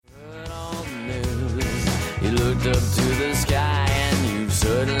sky and you've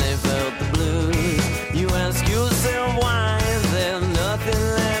certainly felt the blues. You ask yourself, why is there nothing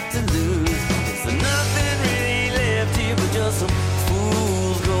left to lose? Is there nothing really left here but just some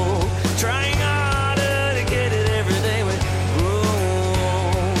fool's gold? Trying harder to get it every day we grow.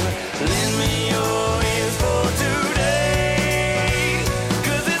 Lend me your ears for today,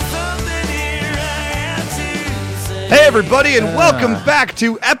 'cause it's something here I have to say. Hey, everybody, and welcome back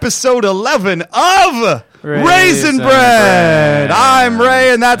to episode 11 of Raisin Bread. I'm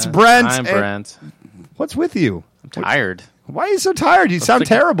Ray, and that's Brent. I'm Brent. What's with you? I'm tired. Why are you so tired? You sound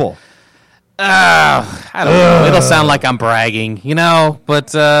terrible. I don't know. It'll sound like I'm bragging,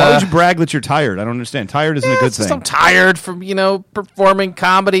 but... Why would you brag that you're tired? I don't understand. Tired isn't a good thing. I'm tired from, performing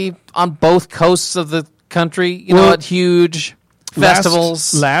comedy on both coasts of the country, at huge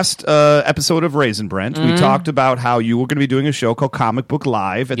festivals. Last episode of Raisin Brent, we talked about how you were going to be doing a show called Comic Book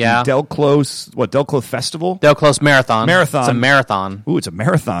Live at the Del Close Festival? Del Close Marathon. It's a marathon. Ooh, it's a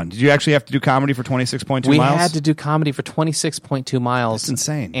marathon. Did you actually have to do comedy for 26.2 miles? We had to do comedy for 26.2 miles. That's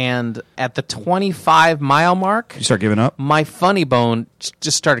insane. And at the 25-mile mark... You start giving up? My funny bone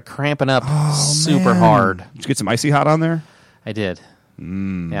just started cramping up super hard. Did you get some Icy Hot on there? I did.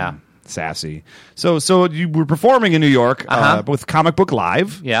 Yeah. Sassy. So you were performing in New York with Comic Book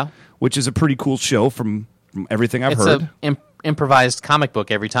Live, which is a pretty cool show from everything I've heard. It's an improvised comic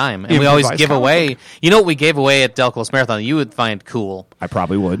book every time, and we always give away. You know what we gave away at Del Close Marathon? You would find cool. I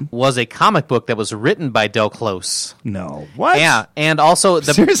probably would. Was a comic book that was written by Del Close. No, what? Yeah, and also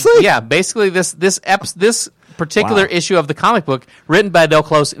seriously, yeah. Basically, this particular issue of the comic book written by Del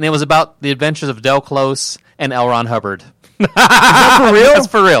Close, and it was about the adventures of Del Close and L. Ron Hubbard. Is that for real? That's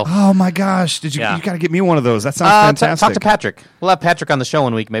for real. Oh my gosh! You got to get me one of those. That sounds fantastic. Talk to Patrick. We'll have Patrick on the show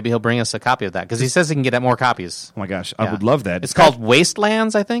one week. Maybe he'll bring us a copy of that because he says he can get more copies. Oh my gosh, I would love that. It's called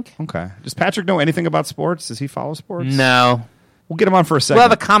Wastelands, I think. Okay. Does Patrick know anything about sports? Does he follow sports? No. We'll get him on for a segment. We'll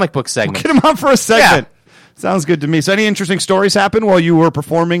have a comic book segment. We'll get him on for a segment. Yeah. Sounds good to me. So, any interesting stories happen while you were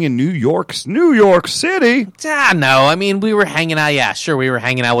performing in New York City? No. I mean, we were hanging out. Yeah, sure. We were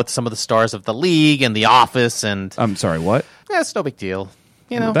hanging out with some of the stars of The League and The Office. And I'm sorry, what? Yeah, it's no big deal.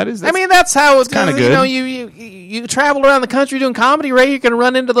 That's how it's kind of good. You travel around the country doing comedy, Ray. You're going to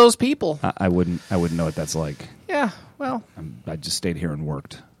run into those people. I wouldn't know what that's like. Yeah. Well, I just stayed here and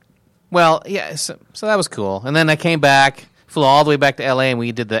worked. Well, yeah. So that was cool. And then I came back. Flew all the way back to L.A. and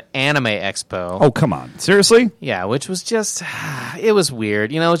we did the Anime Expo. Oh, come on. Seriously? Yeah, which was just... It was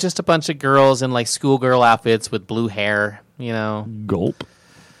weird. It was just a bunch of girls in, schoolgirl outfits with blue hair, Gulp.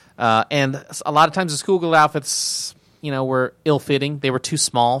 And a lot of times the schoolgirl outfits, were ill-fitting. They were too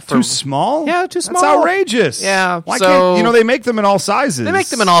small. Too small? Yeah, too small. That's outrageous. Yeah. Why can't... they make them in all sizes. They make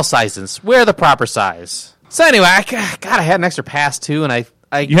them in all sizes. Wear the proper size. So anyway, I had an extra pass, too, and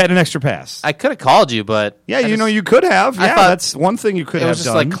you had an extra pass. I could have called you, but... Yeah, you could have. Yeah, that's one thing you could have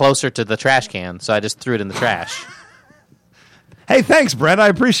done. It was just closer to the trash can, so I just threw it in the trash. Hey, thanks, Brent. I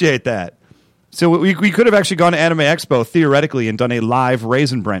appreciate that. So we could have actually gone to Anime Expo, theoretically, and done a live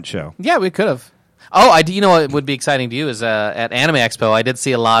Raisin Brent show. Yeah, we could have. Oh, you know what would be exciting to you is at Anime Expo, I did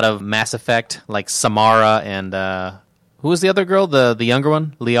see a lot of Mass Effect, like Samara and... who was the other girl? The younger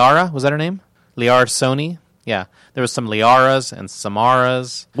one? Liara? Was that her name? Liara Sony? Yeah. There was some Liaras and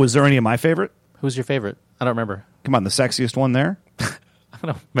Samaras. Was there any of my favorite? Who's your favorite? I don't remember. Come on, the sexiest one there? I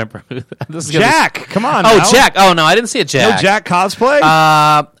don't remember. Jack! Come on Oh, now. Jack! Oh, no, I didn't see a Jack. No Jack cosplay?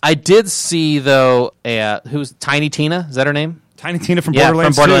 I did see, though, who's Tiny Tina? Is that her name? Tiny Tina from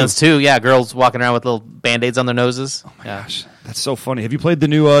Borderlands 2. From Borderlands 2. Yeah, girls walking around with little Band-Aids on their noses. Oh, my gosh. That's so funny. Have you played the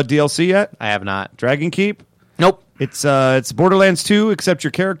new DLC yet? I have not. Dragon Keep? Nope. It's Borderlands 2, except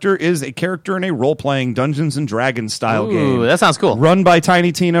your character is a character in a role-playing Dungeons & Dragons style game. That sounds cool. Run by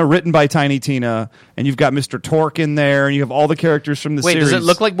Tiny Tina, written by Tiny Tina, and you've got Mr. Torque in there, and you have all the characters from the series. Wait, does it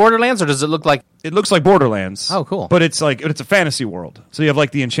look like Borderlands, or does it look like... It looks like Borderlands. Oh, cool. But it's a fantasy world. So you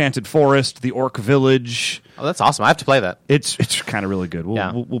have the Enchanted Forest, the Orc Village. Oh, that's awesome. I have to play that. It's kind of really good.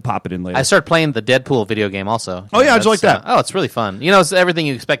 We'll pop it in later. I started playing the Deadpool video game also. Oh, yeah, how'd you like that? It's really fun. It's everything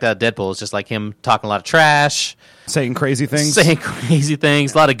you expect out of Deadpool is just like him talking a lot of trash. Saying crazy things. A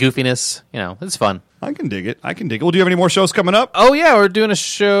lot of goofiness. It's fun. I can dig it. Well, do you have any more shows coming up? Oh, yeah, we're doing a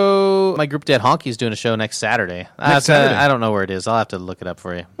show. My group Dead Honky is doing a show next Saturday. I don't know where it is. I'll have to look it up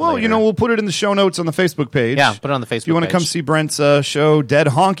for you. Well, later. We'll put it in the show notes on the Facebook page. Yeah, put it on the Facebook page. If you want to come see Brent's show, Dead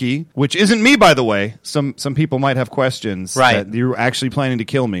Honky, which isn't me, by the way. Some people might have questions. Right. That you're actually planning to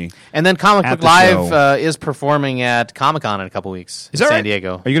kill me. And then Comic Book Live is performing at Comic-Con in a couple weeks in San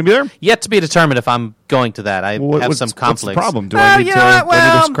Diego. Are you going to be there? Yet to be determined if I'm going to that. I have some conflicts. What's the problem? Do I need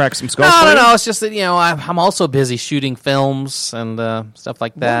to crack some skulls? No. It's just that I'm also busy shooting films and stuff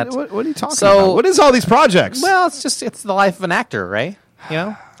like that. What are you talking about? What is all these projects? Well, it's the life of an actor, right?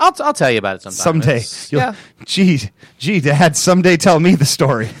 I'll tell you about it sometime. Someday. Gee, Dad, someday tell me the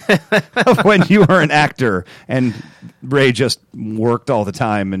story of when you were an actor and Ray just worked all the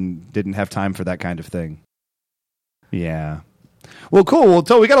time and didn't have time for that kind of thing. Yeah. Well, cool.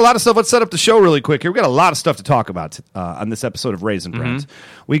 Well, we got a lot of stuff. Let's set up the show really quick here. We got a lot of stuff to talk about on this episode of Raisin Brand.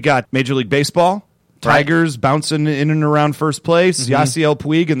 We got Major League Baseball. Tigers bouncing in and around first place. Yasiel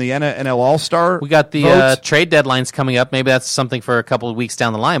Puig and the NL All-Star. We got the trade deadlines coming up. Maybe that's something for a couple of weeks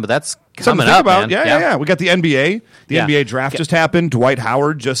down the line, but that's coming up, man. Yeah. We got the NBA. The NBA draft just happened. Dwight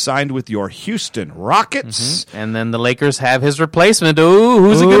Howard just signed with your Houston Rockets. And then the Lakers have his replacement. Ooh,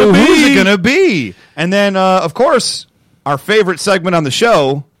 who's it going to be? And then, of course, our favorite segment on the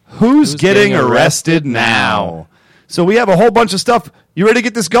show, Who's Getting Arrested Now? So we have a whole bunch of stuff. You ready to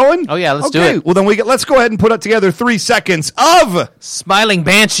get this going? Oh, yeah, let's do it. Well, then let's go ahead and put together 3 seconds of... Smiling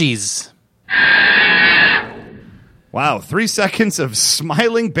Banshees. Wow, 3 seconds of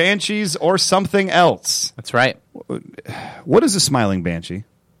Smiling Banshees or something else. That's right. What is a Smiling Banshee?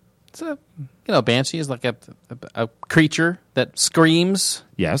 It's Banshee is like a creature that screams.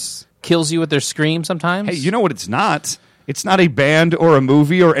 Yes. Kills you with their scream sometimes. Hey, you know what it's not? It's not a band or a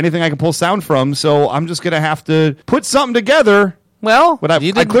movie or anything I can pull sound from, so I'm just going to have to put something together. Well, what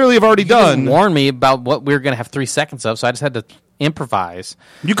I clearly have already done. You didn't warn me about what we were going to have 3 seconds of, so I just had to improvise.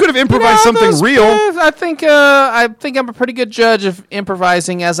 You could have improvised something real. I think I'm a pretty good judge of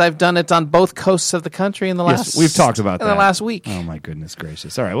improvising, as I've done it on both coasts of the country in the last. Yes, we've talked about that in the last week. Oh my goodness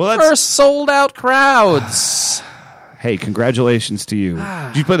gracious! All right, well, first sold out crowds. Hey, congratulations to you.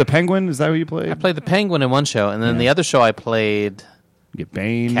 Did you play the Penguin? Is that what you played? I played the Penguin in one show, and then the other show I played. You get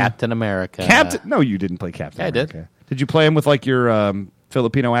Bane, Captain America. No, you didn't play Captain America. I did. Did you play him with like your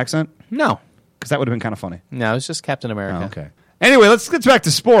Filipino accent? No, because that would have been kind of funny. No, it was just Captain America. Oh, okay. Anyway, let's get back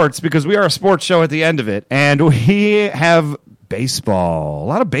to sports because we are a sports show at the end of it, and we have baseball. A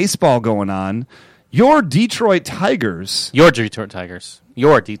lot of baseball going on. Your Detroit Tigers. Your Detroit Tigers.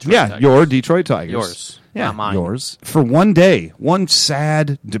 Your Detroit Tigers. Yours. Yeah, not mine. Yours. For one day, one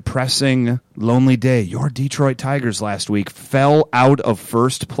sad, depressing, lonely day, your Detroit Tigers last week fell out of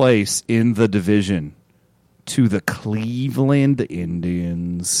first place in the division to the Cleveland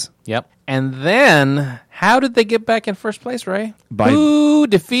Indians. Yep. And then, how did they get back in first place, Ray? Who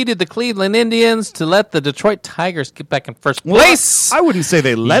defeated the Cleveland Indians to let the Detroit Tigers get back in first place? I wouldn't say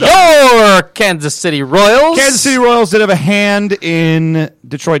they let them. Your Kansas City Royals. Kansas City Royals did have a hand in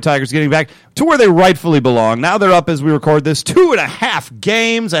Detroit Tigers getting back to where they rightfully belong. Now they're up, as we record this, 2.5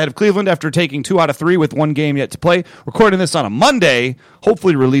 games ahead of Cleveland after taking 2 out of 3 with 1 game yet to play. Recording this on a Monday,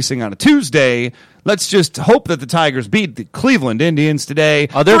 hopefully releasing on a Tuesday. Let's just hope that the Tigers beat the Cleveland Indians today.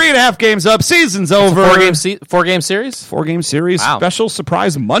 3.5 games up. Season's over. 4-game series? 4-game series. Wow. Special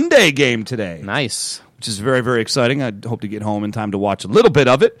surprise Monday game today. Nice. Which is very, very exciting. I hope to get home in time to watch a little bit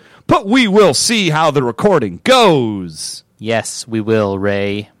of it. But we will see how the recording goes. Yes, we will,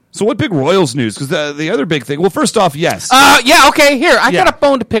 Ray. So what big Royals news? Because the other big thing... Well, first off, yes. Okay, here. I got a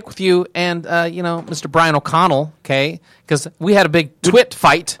bone to pick with you and, Mr. Brian O'Connell, okay? Because we had a big Twitter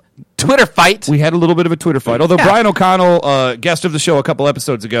fight. We had a little bit of a Twitter fight. Although Brian O'Connell, guest of the show a couple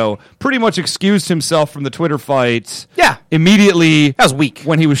episodes ago, pretty much excused himself from the Twitter fight. Yeah. Immediately. That was weak.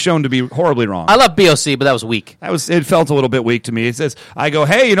 When he was shown to be horribly wrong. I love BOC, but that was weak. It felt a little bit weak to me. It says, I go,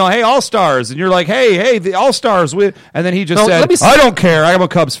 hey, All-Stars. And you're like, hey, the All-Stars. And then he just said, I don't care. I'm a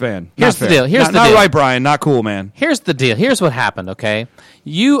Cubs fan. Here's the deal. Not right, Brian. Not cool, man. Here's the deal. Here's what happened, okay?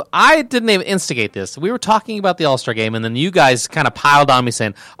 I didn't even instigate this. We were talking about the All-Star game, and then you guys kind of piled on me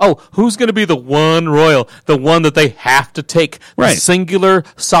saying, who's going to be the one Royal, the one that they have to take, the singular,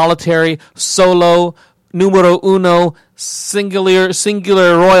 solitary, solo, numero uno, singular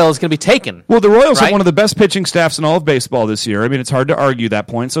Royal is going to be taken. Well, the Royals have one of the best pitching staffs in all of baseball this year. I mean, it's hard to argue that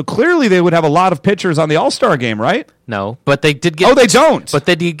point. So clearly they would have a lot of pitchers on the All-Star game, right? No, but they did get... Oh, they don't? But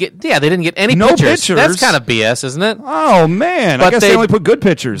they did get... Yeah, they didn't get any pitchers. That's kind of BS, isn't it? Oh, man. But I guess they only put good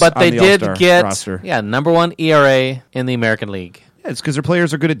pitchers on the All-Star roster. Yeah, number 1 ERA in the American League. Yeah, it's because their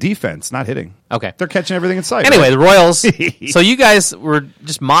players are good at defense, not hitting. Okay. They're catching everything in sight. Anyway, the Royals. So you guys were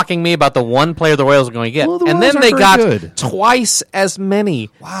just mocking me about the one player the Royals were going to get. Well, and then they got twice as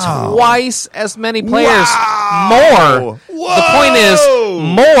many. Wow. Twice as many players. Wow. More. Whoa. The point is,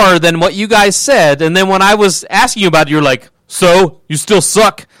 more than what you guys said. And then when I was asking you about it, you're like, so? You still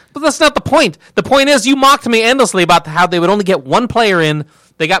suck? But that's not the point. The point is, you mocked me endlessly about how they would only get one player in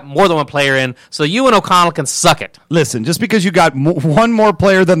They got more than one player in, so you and O'Connell can suck it. Listen, just because you got one more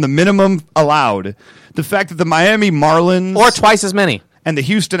player than the minimum allowed, the fact that the Miami Marlins Or twice as many. and the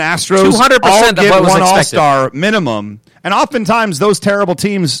Houston Astros 200% all of get what was one expected. All-Star minimum, and oftentimes those terrible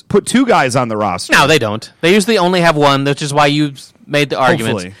teams put 2 guys on the roster. No, they don't. They usually only have one, which is why you made the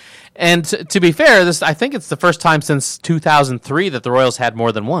argument. Hopefully. And to be fair, I think it's the first time since 2003 that the Royals had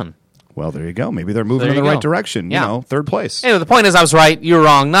more than one. Well, there you go. Maybe they're moving There in the you right go. direction. Yeah. You know, 3rd place. Anyway, the point is I was right. You were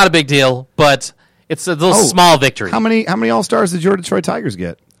wrong. Not a big deal, but it's a little small victory. How many All-Stars did your Detroit Tigers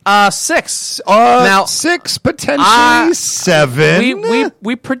get? 6. Now 6, potentially 7.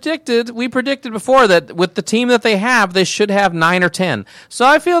 we predicted before that with the team that they have, they should have 9 or 10. So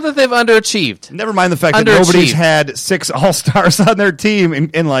I feel that they've underachieved. Never mind the fact that Underachieved. nobody's had 6 All-Stars on their team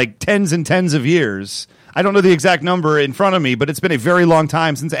in like tens and tens of years. I don't know the exact number in front of me, but it's been a very long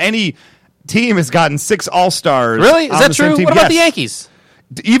time since any team has gotten 6 All-Stars. Really? Is on that the same true? team. What about the Yes. Yankees?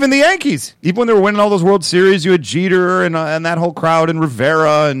 Even the Yankees. Even when they were winning all those World Series, you had Jeter and that whole crowd and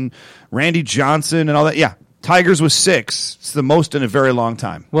Rivera and Randy Johnson and all that. Yeah, Tigers was 6. It's the most in a very long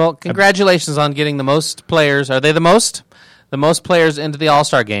time. Well, congratulations on getting the most players. Are they the most? The most players into the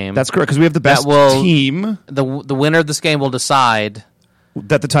All-Star game. That's correct, because we have the best team The winner of this game will decide.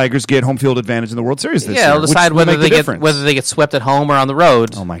 that the Tigers get home field advantage in the World Series this year. Yeah, they'll decide which will whether make the they get swept at home or on the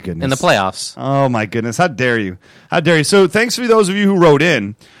road. Oh, my goodness. In the playoffs. Oh, my goodness. How dare you? How dare you? So thanks for those of you who wrote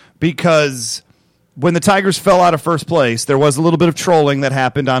in, because when the Tigers fell out of first place, there was a little bit of trolling that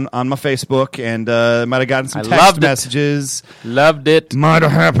happened on my Facebook, and might have gotten some I text loved it. messages. Loved it. Might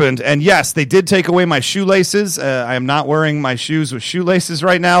have happened. And yes, they did take away my shoelaces. I am not wearing my shoes with shoelaces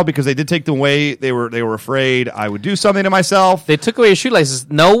right now because they did take them away. They were afraid I would do something to myself. They took away your shoelaces.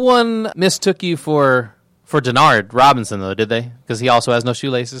 No one mistook you for Denard Robinson, though, did they? Because he also has no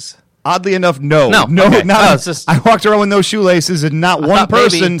shoelaces. Oddly enough, no. No, No, okay. not. No, it's just- I walked around with no shoelaces, and not one thought maybe-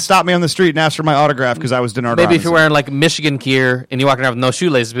 person stopped me on the street and asked for my autograph because I was Denard Maybe Robinson. if you're wearing like Michigan gear and you're walking around with no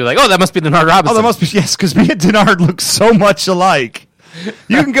shoelaces, be like, oh, that must be Denard Robinson. Oh, that must be, yes, because me and Denard look so much alike.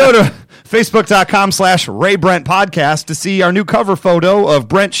 You can go to Facebook.com/Ray Brent Podcast to see our new cover photo of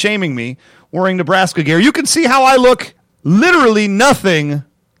Brent shaming me wearing Nebraska gear. You can see how I look literally nothing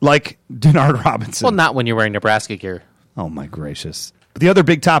like Denard Robinson. Well, not when you're wearing Nebraska gear. Oh, my gracious. But the other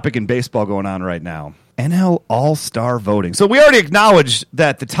big topic in baseball going on right now, NL All-Star voting. So we already acknowledged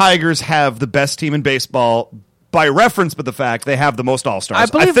that the Tigers have the best team in baseball by reference, but the fact they have the most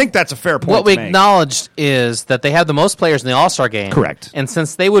All-Stars. I think that's a fair point What we to make. acknowledged is that they have the most players in the All-Star game. Correct. And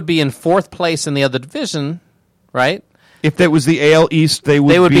since they would be in 4th place in the other division, right, If that was the AL East, they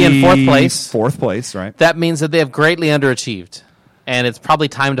would be in 4th place. 4th place, right? that means that they have greatly underachieved. And it's probably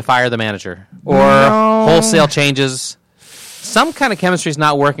time to fire the manager. Or No. wholesale changes. Some kind of chemistry is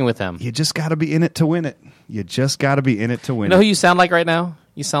not working with them. You just got to be in it to win it. You just got to be in it to win You know who it. you sound like right now?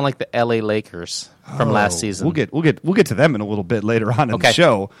 You sound like the LA Lakers from last season. We'll get to them in a little bit later on in Okay. the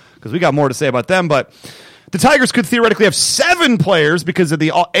show because we got more to say about them. But the Tigers could theoretically have 7 players because of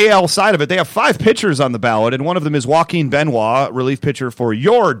the AL side of it. They have 5 pitchers on the ballot, and one of them is Joaquin Benoit, relief pitcher for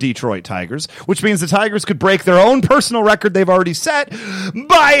your Detroit Tigers, which means the Tigers could break their own personal record they've already set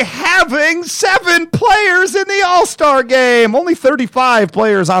by having 7 players in the All-Star game. Only 35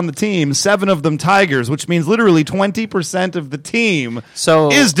 players on the team, 7 of them Tigers, which means literally 20% of the team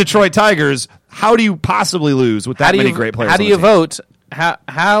is Detroit Tigers. How do you possibly lose with that many great players? How do on you the team? vote?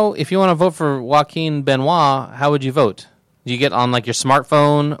 How if you want to vote for Joaquin Benoit, how would you vote? Do you get on like your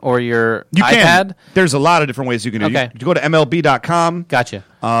smartphone or your You iPad? can. There's a lot of different ways you can do it. Okay. You go to MLB.com. Gotcha.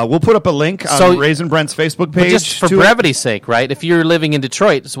 We'll put up a link on So- Raisin Brent's Facebook But page. just for to it. brevity's sake, right? If you're living in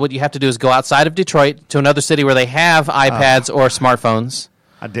Detroit, so what you have to do is go outside of Detroit to another city where they have iPads or smartphones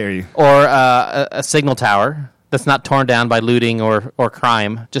How dare you? or a signal tower that's not torn down by looting or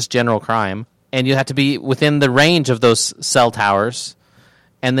crime, just general crime. And you have to be within the range of those cell towers,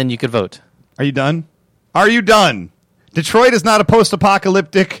 and then you could vote. Are you done? Are you done? Detroit is not a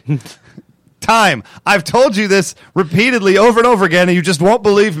post-apocalyptic time. I've told you this repeatedly over and over again, and you just won't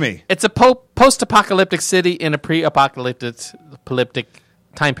believe me. It's a post-apocalyptic city in a pre-apocalyptic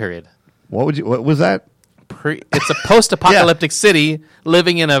time period. What was that? It's a post-apocalyptic city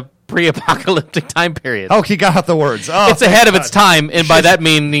living in a pre-apocalyptic time period. Oh, he got out the words. Oh, It's ahead of its time, and by that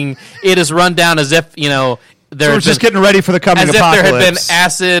meaning, it is run down as if so we're just getting ready for the coming as if apocalypse. there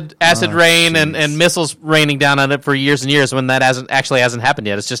had been acid rain and missiles raining down on it for years and years when that hasn't happened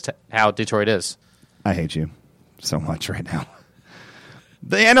yet. It's just how Detroit is. I hate you so much right now.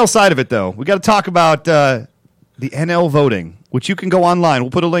 The NL side of it, though, we got to talk about the NL voting, which you can go online. We'll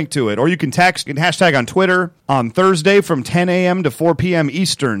put a link to it. Or you can text and hashtag on Twitter on Thursday from 10 a.m. to 4 p.m.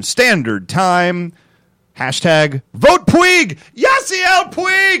 Eastern Standard Time. # Hashtag vote Puig. Yasiel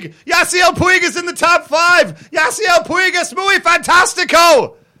Puig. Yasiel Puig is in the top 5. Yasiel Puig es muy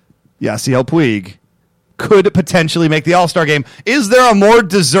fantastico. Yasiel Puig could potentially make the All-Star game. Is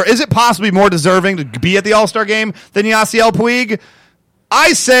it possibly more deserving to be at the All-Star game than Yasiel Puig?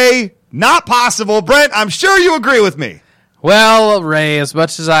 I say not possible. Brent, I'm sure you agree with me. Well, Ray, as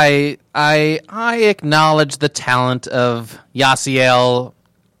much as I acknowledge the talent of Yasiel,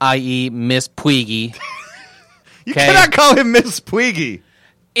 i.e. Miss Puigi. You cannot call him Miss Puigi.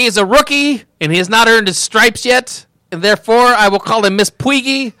 He's a rookie, and he has not earned his stripes yet, and therefore I will call him Miss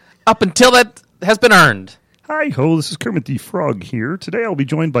Puigi up until that has been earned. Hi-ho, this is Kermit the Frog here. Today I'll be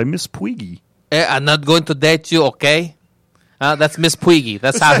joined by Miss Puigi. I'm not going to date you, okay? That's Miss Puigi.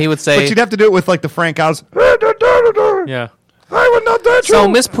 That's how he would say. But you'd have to do it with like the Frank Oz. Yeah. I would not date you. So,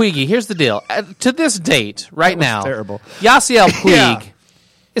 Miss Puigi, here's the deal. To this date, right now, terrible. Yasiel Puig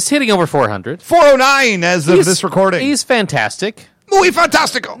is hitting over 400. 409 as of this recording. He's fantastic. Muy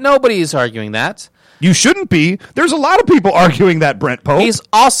fantastico. Nobody is arguing that. You shouldn't be. There's a lot of people arguing that, Brent Pope. He's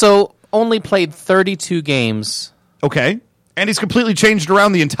also only played 32 games. Okay. And he's completely changed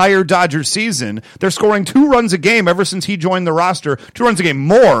around the entire Dodgers season. They're scoring 2 runs a game ever since he joined the roster. 2 runs a game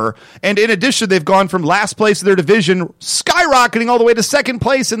more. And in addition, they've gone from last place in their division, skyrocketing all the way to second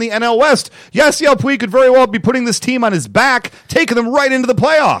place in the NL West. Yasiel Puig could very well be putting this team on his back, taking them right into the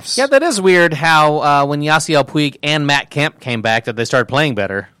playoffs. Yeah, that is weird how when Yasiel Puig and Matt Kemp came back that they started playing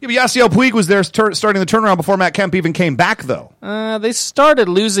better. Yeah, but Yasiel Puig was there starting the turnaround before Matt Kemp even came back, though. They started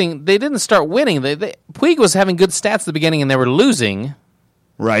losing. They didn't start winning. Puig was having good stats at the beginning, and they were losing.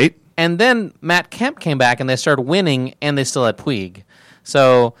 Right. And then Matt Kemp came back, and they started winning, and they still had Puig.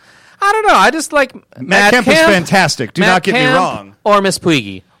 So, I don't know. I just like Matt Kemp was fantastic. Do not get me wrong. Or Miss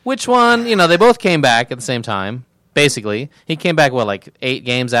Puigi. Which one? They both came back at the same time, basically. He came back, 8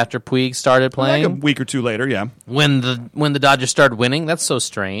 games after Puig started playing? Like a week or 2 later, yeah. When the Dodgers started winning? That's so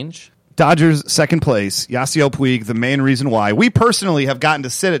strange. Dodgers second place, Yasiel Puig, the main reason why. We personally have gotten to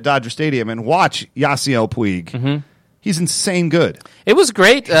sit at Dodger Stadium and watch Yasiel Puig. Mm-hmm. He's insane good. It was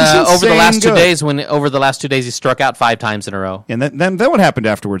great over the last 2 days. Over the last 2 days, he struck out 5 times in a row. And then what happened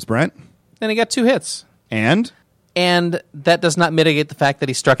afterwards, Brent? Then he got 2 hits. And that does not mitigate the fact that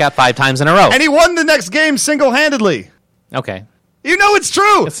he struck out 5 times in a row. And he won the next game single-handedly. Okay. You know it's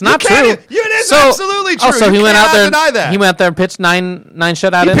true. It's not true. It is absolutely true. So he went out there. Deny that. He went out there and pitched nine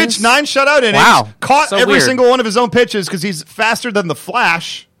shutout innings. He pitched 9 shutout innings. Wow. Caught so every weird. single one of his own pitches because he's faster than the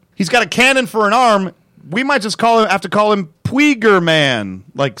Flash. He's got a cannon for an arm. We might just have to call him Puiger Man,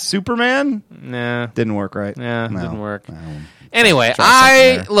 like Superman. Nah, didn't work right. Yeah, no. Didn't work. No. Anyway,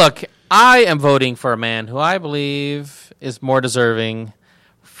 I am voting for a man who I believe is more deserving.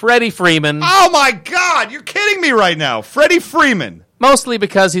 Freddie Freeman. Oh my God! You're kidding me right now, Freddie Freeman. Mostly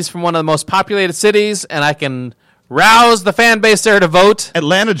because he's from one of the most populated cities, and I can rouse the fan base there to vote.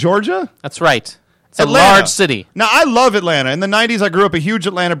 Atlanta, Georgia? That's right. It's Atlanta. A large city. Now, I love Atlanta. In the 90s, I grew up a huge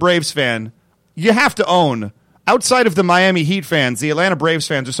Atlanta Braves fan. You have to own, outside of the Miami Heat fans, the Atlanta Braves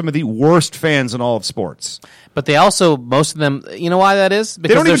fans are some of the worst fans in all of sports. But they also, most of them, you know why that is? Because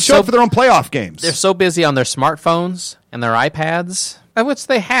they don't even show up for their own playoff games. They're so busy on their smartphones and their iPads, which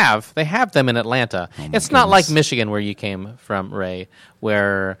they have. They have them in Atlanta. It's not like Michigan, where you came from, Ray,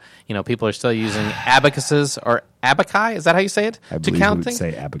 where people are still using abacuses or abaci. Is that how you say it? I to believe count we would things?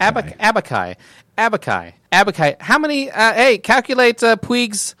 say abaci. Abaci. How many? Hey, calculate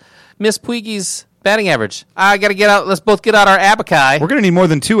Puig's, Miss Puig's batting average. I got to get out. Let's both get out our abaci. We're going to need more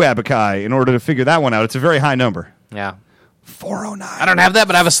than 2 abaci in order to figure that one out. It's a very high number. Yeah. 409. I don't have that,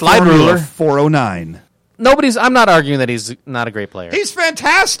 but I have a slide ruler. 409. I'm not arguing that he's not a great player. He's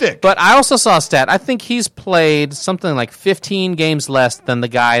fantastic. But I also saw a stat. I think he's played something like 15 games less than the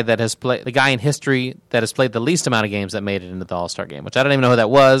guy in history that has played the least amount of games that made it into the All-Star game, which I don't even know who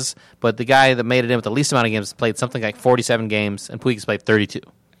that was, but the guy that made it in with the least amount of games played something like 47 games, and Puig's played 32.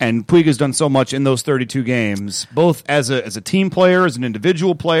 And Puig has done so much in those 32 games, both as a team player, as an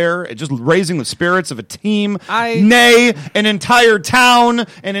individual player, and just raising the spirits of a team, nay, an entire town,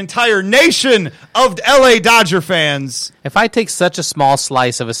 an entire nation of LA Dodger fans. If I take such a small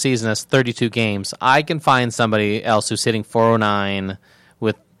slice of a season as 32 games, I can find somebody else who's hitting 409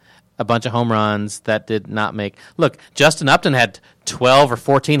 with a bunch of home runs that did not make... Look, Justin Upton had 12 or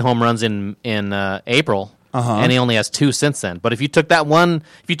 14 home runs in April. and he only has 2 since then. But if you took that one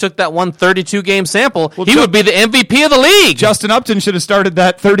 32 game sample, he would be the MVP of the league. Justin Upton should have started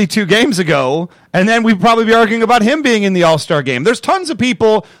that 32 games ago, and then we'd probably be arguing about him being in the All-Star game. There's tons of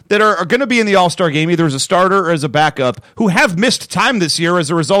people that are going to be in the All-Star game, either as a starter or as a backup, who have missed time this year as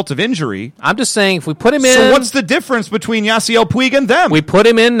a result of injury. I'm just saying, if we put him in... So what's the difference between Yasiel Puig and them? We put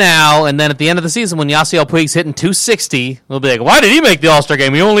him in now, and then at the end of the season, when Yasiel Puig's hitting 260, we'll be like, why did he make the All-Star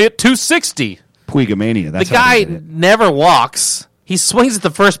game? He only hit 260. Puigamania. That's the guy never walks. He swings at the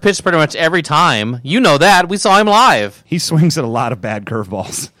first pitch pretty much every time. You know that. We saw him live. He swings at a lot of bad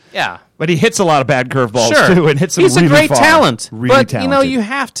curveballs. Yeah. But he hits a lot of bad curveballs, sure. too, and hits them He's really a great far. talent. Really but, talented. you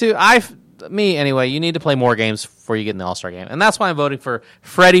have to... Anyway, you need to play more games before you get in the All-Star game. And that's why I'm voting for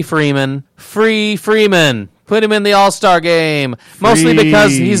Freddie Freeman. Freeman. Put him in the All-Star game. Mostly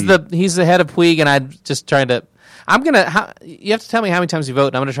because he's the head of Puig, and I'm just trying to... you have to tell me how many times you vote,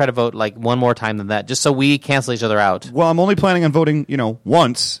 and I'm going to try to vote like one more time than that, just so we cancel each other out. Well, I'm only planning on voting,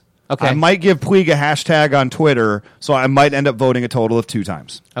 once. Okay. I might give Puig a hashtag on Twitter, so I might end up voting a total of 2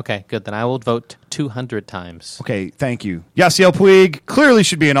 times. Okay, good. Then I will vote 200 times. Okay, thank you. Yasiel Puig clearly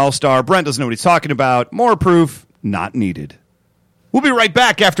should be an all-star. Brent doesn't know what he's talking about. More proof, not needed. We'll be right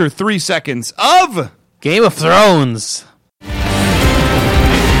back after 3 seconds of... Game of Thrones.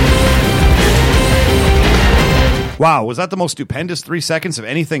 Wow, was that the most stupendous 3 seconds of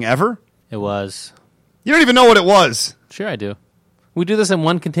anything ever? It was. You don't even know what it was. Sure I do. We do this in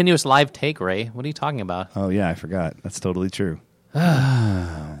one continuous live take, Ray. What are you talking about? Oh, yeah, I forgot. That's totally true.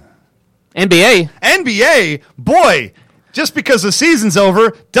 NBA? Boy, just because the season's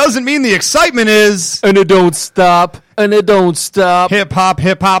over doesn't mean the excitement is... And it don't stop.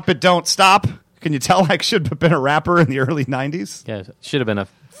 Hip-hop, it don't stop. Can you tell I should have been a rapper in the early 90s? Yeah, should have been a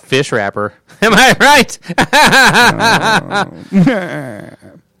fish rapper. Am I right?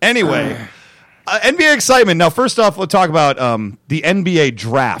 Anyway, NBA excitement. Now, first off, let's talk about the NBA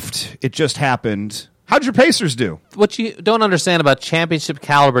draft. It just happened. How'd your Pacers do? What you don't understand about championship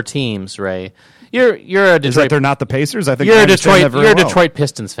caliber teams, Ray, you're a Detroit. Is that they're not the Pacers? I think you're I a understand that very well. Detroit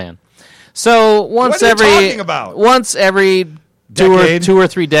Pistons fan. So What are you talking about? once every two or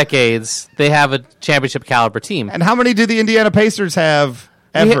three decades, they have a championship caliber team. And how many do the Indiana Pacers have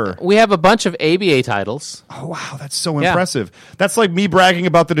ever? We have a bunch of ABA titles. Oh, wow, that's so impressive. That's like me bragging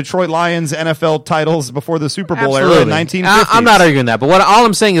about the Detroit Lions NFL titles before the Super Bowl era in 1950s. I'm not arguing that, but all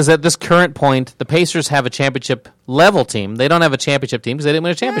I'm saying is that at this current point, the Pacers have a championship level team. They don't have a championship team because they didn't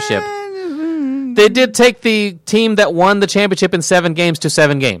win a championship. They did take the team that won the championship in 7 games to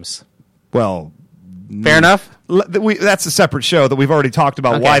 7 games. Well, fair enough. That's a separate show that we've already talked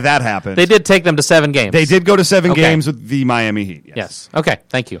about why that happened. They did take them to 7 games. They did go to 7 games with the Miami Heat. Yes. Okay.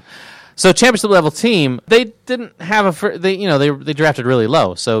 Thank you. So championship level team, they didn't have they drafted really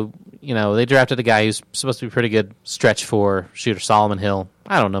low. So they drafted a guy who's supposed to be pretty good stretch for shooter, Solomon Hill.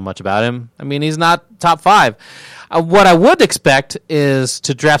 I don't know much about him. I mean, he's not top 5. What I would expect is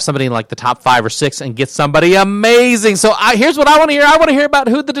to draft somebody in like the top 5 or 6 and get somebody amazing. So here's what I want to hear. I want to hear about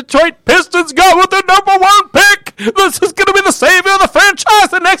who the Detroit Pistons got with their number 1 pick. This is going to be the savior of the franchise.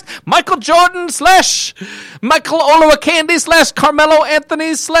 The next Michael Jordan / Michael Olowokandi / Carmelo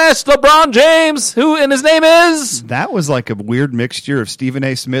Anthony / LeBron James, and his name is... That was like a weird mixture of Stephen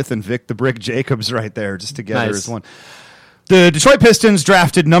A. Smith and Vic the Brick Jacobs right there, just together as one. The Detroit Pistons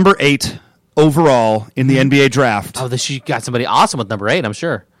drafted number 8 overall in the NBA draft. Oh, she got somebody awesome with number 8, I'm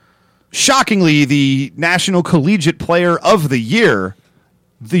sure. Shockingly, the National Collegiate Player of the Year,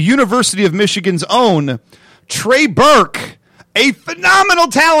 the University of Michigan's own Trey Burke, a phenomenal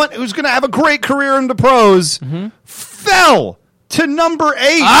talent who's going to have a great career in the pros, fell to number 8.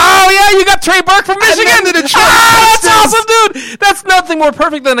 Oh, yeah, you got Trey Burke from Michigan. And then the Detroit That's Pistons. awesome, dude. That's nothing more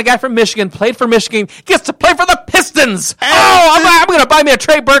perfect than a guy from Michigan, played for Michigan, gets to play for the Pistons. I'm going to buy me a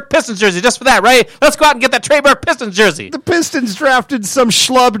Trey Burke Pistons jersey just for that, right? Let's go out and get that Trey Burke Pistons jersey. The Pistons drafted some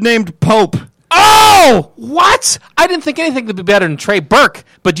schlub named Pope. Oh, what? I didn't think anything could be better than Trey Burke,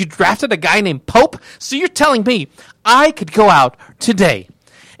 but you drafted a guy named Pope? So you're telling me I could go out today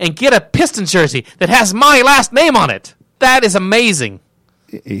and get a Pistons jersey that has my last name on it? That is amazing.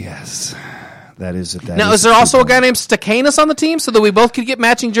 Yes. That is it. Now, is there also a guy named Stakanus on the team so that we both could get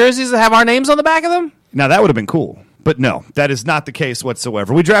matching jerseys that have our names on the back of them? Now, that would have been cool. But no, that is not the case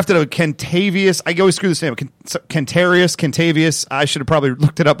whatsoever. We drafted a Kentavious. I always screw this name. Kentavious. I should have probably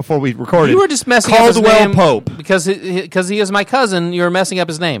looked it up before we recorded. You were just messing up his Caldwell name. Pope. Because he is my cousin, you were messing up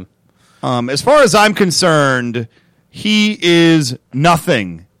his name. As far as I'm concerned, he is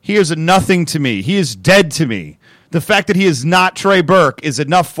nothing. He is a nothing to me. He is dead to me. The fact that he is not Trey Burke is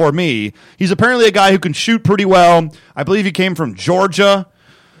enough for me. He's apparently a guy who can shoot pretty well. I believe he came from Georgia.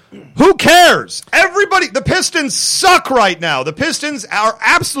 Who cares? Everybody, the Pistons suck right now. The Pistons are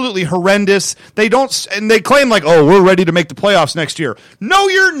absolutely horrendous. They don't, and they claim like, oh, we're ready to make the playoffs next year. No,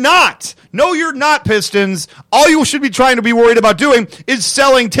 you're not. No, you're not, Pistons. All you should be trying to be worried about doing is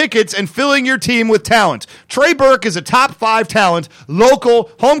selling tickets and filling your team with talent. Trey Burke is a top 5 talent,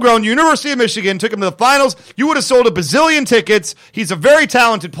 local, homegrown, University of Michigan, took him to the finals. You would have sold a bazillion tickets. He's a very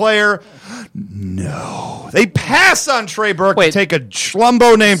talented player. No. They pass on Trey Burke to take a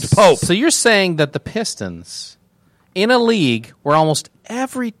schlumbo named Pope. So you're saying that the Pistons, in a league where almost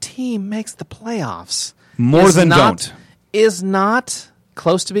every team makes the playoffs, is not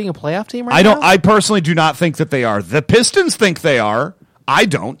close to being a playoff team right now? I personally do not think that they are. The Pistons think they are. I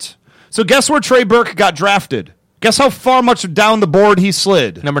don't. So guess where Trey Burke got drafted? Guess how far much down the board he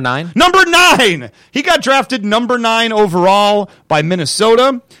slid? Number 9? Number 9! He got drafted number 9 overall by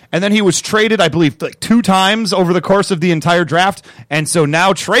Minnesota, and then he was traded, I believe, like 2 times over the course of the entire draft. And so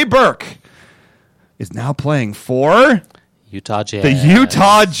now Trey Burke is now playing for Utah Jazz. The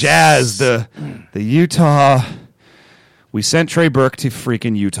Utah Jazz. The Utah. We sent Trey Burke to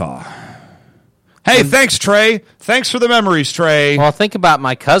freaking Utah. Hey, thanks, Trey. Thanks for the memories, Trey. Well, think about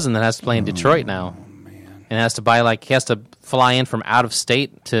my cousin that has to play in Detroit now. And has to he has to fly in from out of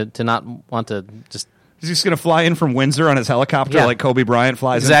state to not want to just... Is he just going to fly in from Windsor on his helicopter like Kobe Bryant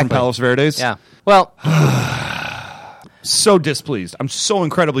flies in from Palos Verdes? Yeah. Well... So displeased. I'm so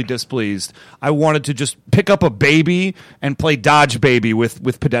incredibly displeased. I wanted to just pick up a baby and play Dodge Baby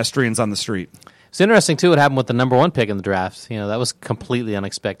with pedestrians on the street. It's interesting, too, what happened with the number 1 pick in the draft. You know, that was completely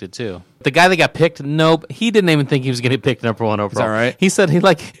unexpected, too. The guy that got picked, he didn't even think he was going to pick number 1 overall. Is that right? He said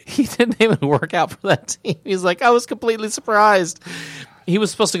he didn't even work out for that team. He's like, I was completely surprised. He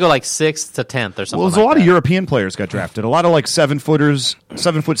was supposed to go like 6th to 10th or something. Well, there's a lot of European players got drafted. A lot of like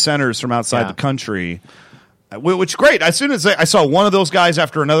 7-foot centers from outside the country. Which great. As soon as I saw one of those guys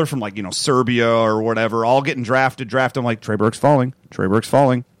after another from like, Serbia or whatever, all getting drafted, I'm like, Trey Burke's falling. Trey Burke's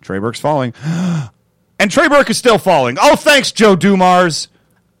falling. Trey Burke's falling. And Trey Burke is still falling. Oh, thanks, Joe Dumars.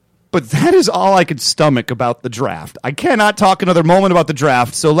 But that is all I could stomach about the draft. I cannot talk another moment about the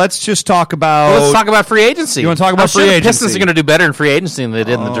draft, so let's just talk about... Well, let's talk about free agency. You want to talk about free agency? The Pistons are going to do better in free agency than they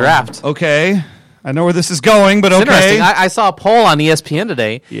did in the draft. Okay. I know where this is going, but it's okay. Interesting. I saw a poll on ESPN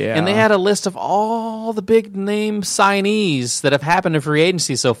today, yeah. And they had a list of all the big name signees that have happened in free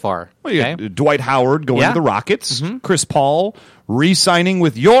agency so far. Well, you got Dwight Howard going to the Rockets, Chris Paul re-signing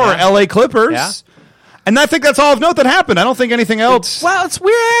with your LA Clippers. Yeah. And I think that's all of note that happened. I don't think anything else. Well, it's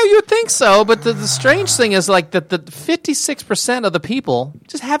weird how you would think so, but the strange thing is like that the 56% of the people,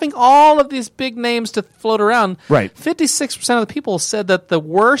 just having all of these big names to float around, right? 56% of the people said that the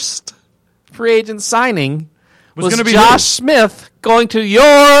worst free agent signing was going to be Josh Smith going to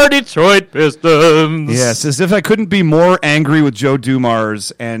your Detroit Pistons. Yes, as if I couldn't be more angry with Joe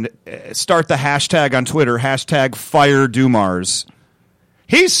Dumars and start the hashtag on Twitter, #FireDumars.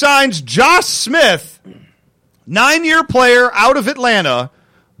 He signs Josh Smith, 9-year player out of Atlanta,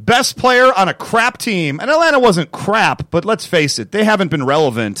 best player on a crap team. And Atlanta wasn't crap, but let's face it, they haven't been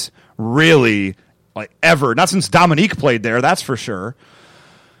relevant really like ever. Not since Dominique played there, that's for sure.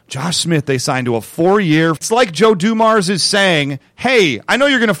 Josh Smith, they signed to a 4-year. It's like Joe Dumars is saying, hey, I know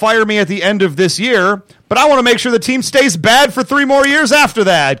you're going to fire me at the end of this year, but I want to make sure the team stays bad for 3 more years after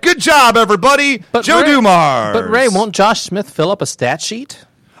that. Good job, everybody. But Joe Dumars. But Ray, won't Josh Smith fill up a stat sheet?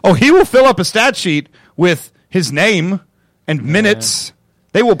 Oh, he will fill up a stat sheet with his name and minutes.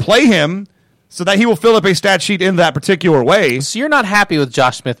 They will play him so that he will fill up a stat sheet in that particular way. So you're not happy with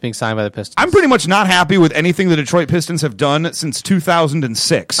Josh Smith being signed by the Pistons? I'm pretty much not happy with anything the Detroit Pistons have done since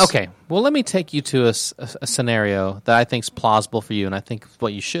 2006. Okay, well, let me take you to a scenario that I think is plausible for you, and I think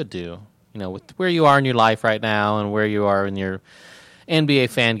what you should do, with where you are in your life right now and where you are in your NBA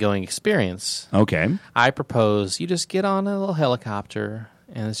fan-going experience. Okay. I propose you just get on a little helicopter,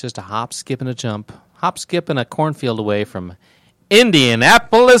 and it's just a hop, skip, and a jump. Hop, skip, and a cornfield away from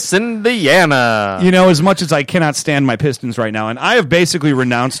Indianapolis, Indiana. As much as I cannot stand my Pistons right now, and I have basically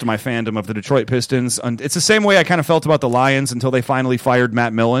renounced my fandom of the Detroit Pistons. It's the same way I kind of felt about the Lions until they finally fired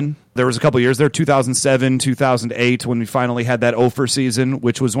Matt Millen. There was a couple years there, 2007, 2008, when we finally had that Ofer season,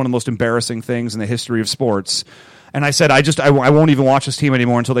 which was one of the most embarrassing things in the history of sports. And I said, I won't even watch this team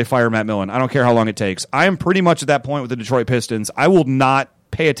anymore until they fire Matt Millen. I don't care how long it takes. I am pretty much at that point with the Detroit Pistons. I will not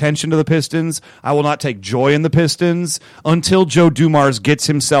pay attention to the Pistons. I will not take joy in the Pistons until Joe Dumars gets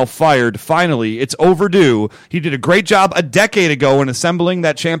himself fired. Finally, it's overdue. He did a great job a decade ago in assembling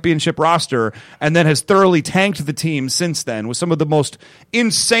that championship roster and then has thoroughly tanked the team since then with some of the most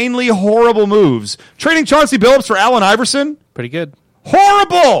insanely horrible moves. Trading Chauncey Billups for Allen Iverson? Pretty good.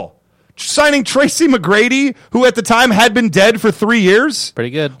 Horrible! signing Tracy McGrady, who at the time had been dead for 3 years. Pretty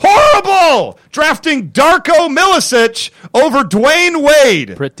good. Horrible! Drafting Darko Milicic over Dwayne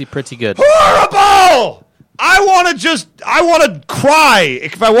Wade. Pretty good. Horrible! I want to cry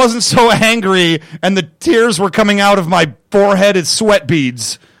if I wasn't so angry and the tears were coming out of my forehead as sweat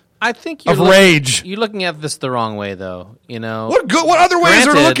beads. I think you're rage. You're looking at this the wrong way, though. You know, What other ways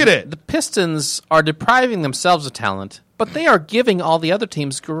are to look at it? The Pistons are depriving themselves of talent, but they are giving all the other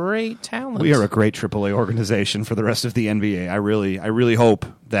teams great talent. We are a great AAA organization for the rest of the NBA. I really hope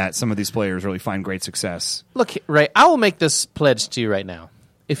that some of these players really find great success. Look, Ray, I will make this pledge to you right now.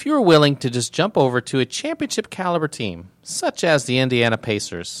 If you're willing to just jump over to a championship caliber team, such as the Indiana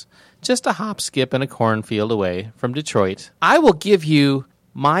Pacers, just a hop, skip, and a cornfield away from Detroit, I will give you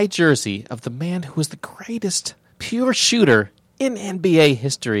my jersey of the man who was the greatest pure shooter in NBA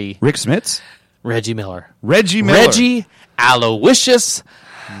history. Rick Smits? Reggie Miller. Reggie Aloysius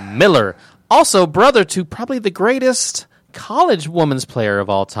Miller. Also brother to probably the greatest college women's player of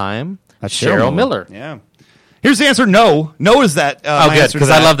all time, That's Cheryl Miller. Yeah. Here's the answer, no. No is that. Oh, my good, answer to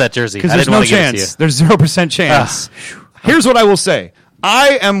because I love that jersey. Because I there's didn't no want to give it to chance. you. There's 0% chance. Here's what I will say.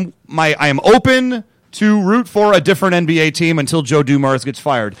 I am open to root for a different NBA team until Joe Dumars gets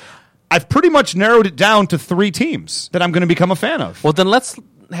fired. I've pretty much narrowed it down to 3 teams that I'm going to become a fan of. Well, then let's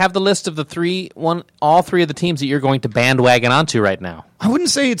have the list of all three of the teams that you're going to bandwagon onto right now. I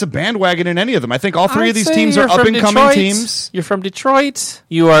wouldn't say it's a bandwagon in any of them. I think all 3 of these I'd say teams are you're from up-and-coming Detroit. teams. You're from Detroit.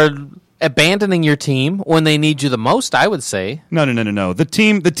 You are abandoning your team when they need you the most, I would say. No. The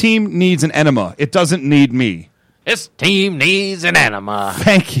team needs an enema. It doesn't need me. This team needs an enema.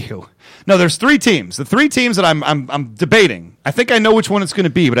 Thank you. No, there's 3 teams. The 3 teams that I'm debating. I think I know which one it's going to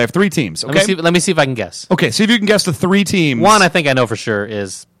be, but I have 3 teams. Okay. Let me see if I can guess. Okay, see if you can guess the 3 teams. One I think I know for sure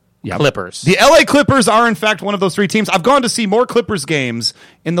is Clippers. The LA Clippers are in fact one of those 3 teams. I've gone to see more Clippers games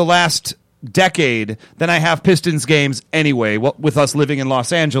in the last decade than I have Pistons games anyway, with us living in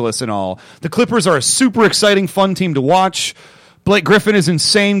Los Angeles and all. The Clippers are a super exciting, fun team to watch. Blake Griffin is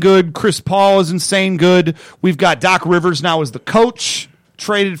insane good. Chris Paul is insane good. We've got Doc Rivers now as the coach,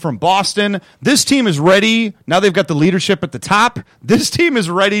 traded from Boston. This team is ready. Now they've got the leadership at the top. This team is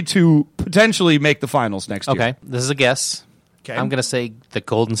ready to potentially make the finals next year. Okay, this is a guess. Okay. I'm going to say the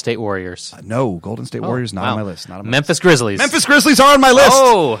Golden State Warriors. No, Golden State Warriors not wow. on my list. Not on my Memphis Grizzlies. Memphis Grizzlies are on my list.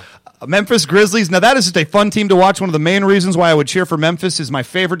 Oh, Memphis Grizzlies. Now, that is just a fun team to watch. One of the main reasons why I would cheer for Memphis is my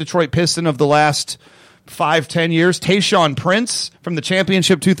favorite Detroit Piston of the last 5-10 years. Tayshaun Prince from the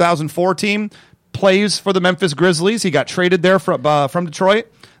championship 2004 team plays for the Memphis Grizzlies. He got traded there from Detroit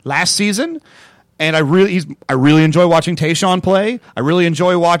last season. And I really enjoy watching Tayshaun play. I really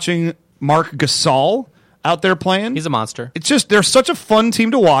enjoy watching Mark Gasol out there playing. he's a monster. It's just, they're such a fun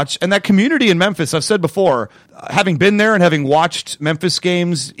team to watch. And that community in Memphis, I've said before, having been there and having watched Memphis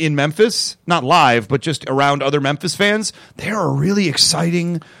games in Memphis, not live, but just around other Memphis fans, they're a really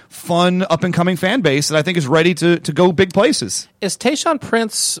exciting, fun, up-and-coming fan base that I think is ready to go big places. Is Tayshaun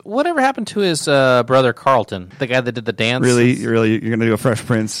Prince, whatever happened to his brother Carlton, the guy that did the dance? Really, you're going to do a Fresh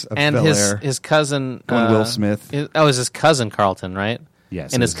Prince of And Bel-Air. his cousin... Going Will Smith. It was his cousin Carlton, right?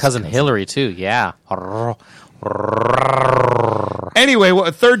 Yes, And it his was his cousin cousin. Hillary, too, yeah.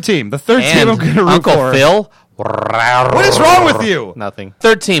 Anyway, third team. The third team And I'm going to root Uncle for. Phil. What is wrong with you? Nothing.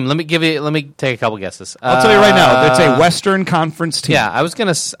 Third team. Let me take a couple guesses. I'll tell you right now. It's a Western Conference team. Yeah, I was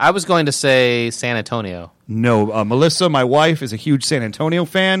going to say San Antonio. No, Melissa, my wife, is a huge San Antonio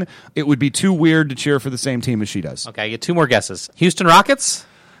fan. It would be too weird to cheer for the same team as she does. Okay, I get 2 more guesses. Houston Rockets.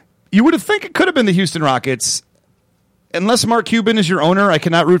 You would have think it could have been the Houston Rockets. Unless Mark Cuban is your owner, I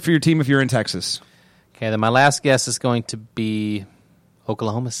cannot root for your team if you're in Texas. Okay, then my last guess is going to be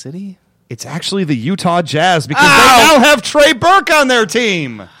Oklahoma City. It's actually the Utah Jazz because they now have Trey Burke on their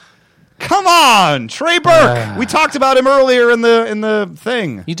team. Come on, Trey Burke. We talked about him earlier in the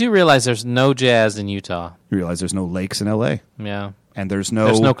thing. You do realize there's no Jazz in Utah. You realize there's no lakes in L.A. Yeah. and there's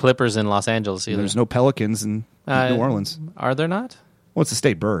There's no no Clippers in Los Angeles either. there's no Pelicans in New Orleans. Are there not? Well, it's a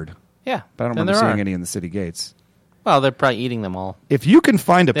state bird, Yeah. but I don't then remember there seeing are. any in the city gates. Well, they're probably eating them all. If you can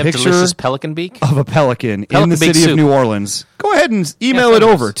find a They have picture delicious pelican beak. of a pelican in Pelican the beak city of soup. New Orleans, go ahead and email Yeah, it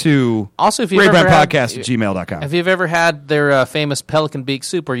send over us. to Also, if you've ever had- RayBrandPodcast@gmail.com. Have you ever had their famous pelican beak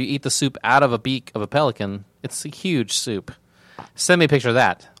soup where you eat the soup out of a beak of a pelican? It's a huge soup. Send me a picture of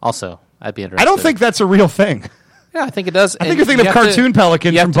that. Also, I'd be interested. I don't think that's a real thing. Yeah, I think it does. I think you're thinking of cartoon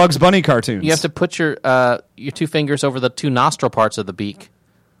pelican from Bugs Bunny cartoons. You have to put your 2 fingers over the 2 nostril parts of the beak.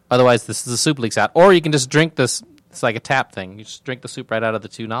 Otherwise, the soup leaks out. Or you can just drink this. It's like a tap thing. You just drink the soup right out of the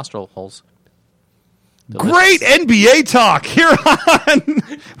 2 nostril holes. Great NBA talk here on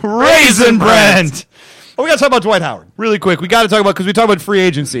Raisin Brand. Oh, we got to talk about Dwight Howard really quick. We got to talk about, because we talk about free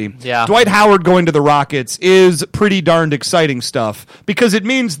agency. Yeah. Dwight Howard going to the Rockets is pretty darned exciting stuff because it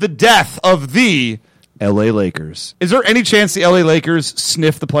means the death of the LA Lakers. Is there any chance the LA Lakers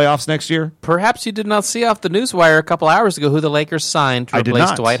sniff the playoffs next year? Perhaps you did not see off the newswire a couple hours ago who the Lakers signed to I did replace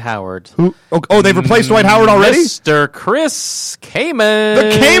not. Dwight Howard. Who? Oh, they've replaced Dwight Howard already? Mr. Chris Kaman.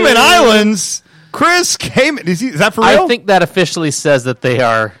 The Cayman Islands. Chris Kaman. Is that for real? I think that officially says that they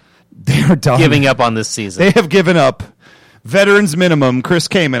are done. giving up on this season. They have given up. Veterans minimum, Chris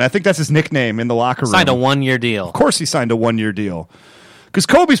Kaman. I think that's his nickname in the locker room. Signed a 1-year deal. Of course he signed a 1-year deal. Because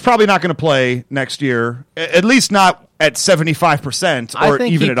Kobe's probably not going to play next year, at least not at 75% or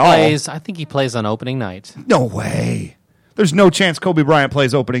even at all. I think he plays on opening night. No way. There's no chance Kobe Bryant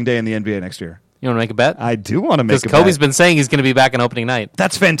plays opening day in the NBA next year. You want to make a bet? I do want to make a Because Kobe's bet. been saying he's going to be back on opening night.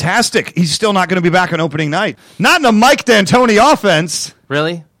 That's fantastic. He's still not going to be back on opening night. Not in a Mike D'Antoni offense.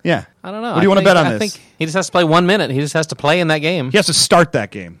 Really? Yeah. I don't know. What do you want to bet on I this? think he just has to play 1 minute. He just has to play in that game. He has to start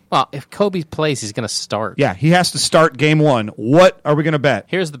that game. Well, if Kobe plays, he's going to start. Yeah, he has to start game 1. What are we going to bet?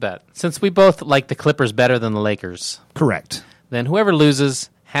 Here's the bet. Since we both like the Clippers better than the Lakers, Correct. then whoever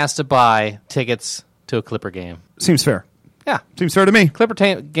loses has to buy tickets to a Clipper game. Seems fair. Yeah. Seems fair to me. Clipper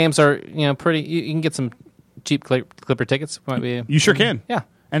games are, pretty. You can get some cheap Clipper tickets. Might be. You sure can. Yeah.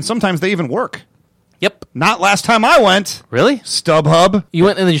 And sometimes they even work. Yep. Not last time I went. Really? StubHub. You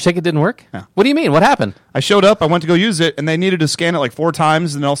went and then your ticket didn't work? Yeah. What do you mean? What happened? I showed up. I went to go use it, and they needed to scan it like 4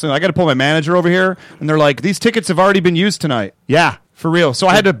 times. And also, I got to pull my manager over here, and they're like, "These tickets have already been used tonight." Yeah, for real. So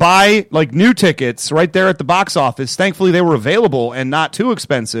I had to buy like new tickets right there at the box office. Thankfully, they were available and not too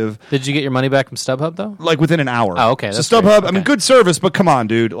expensive. Did you get your money back from StubHub though? Like within an hour. Oh, okay, So that's StubHub. great. I mean, Okay. good service, but come on,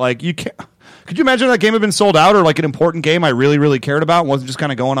 dude. Like you can't. Could you imagine if that game had been sold out, or like an important game I really, really cared about, and wasn't just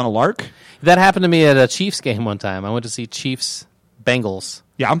kind of going on a lark? That happened to me at a Chiefs game one time. I went to see Chiefs Bengals.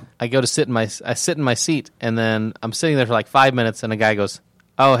 Yeah. I go to sit in my seat, and then I'm sitting there for like 5 minutes, and a guy goes,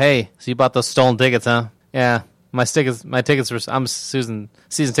 "Oh, hey, so you bought those stolen tickets, huh?" Yeah, my tickets were. I'm season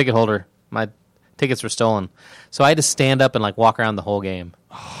ticket holder. My tickets were stolen, so I had to stand up and like walk around the whole game.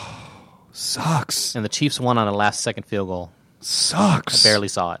 Sucks. And the Chiefs won on a last-second field goal. Sucks. Barely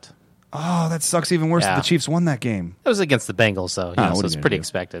saw it. Oh, that sucks even worse that Yeah. the Chiefs won that game. It was against the Bengals, though, what so are you it's gonna pretty do?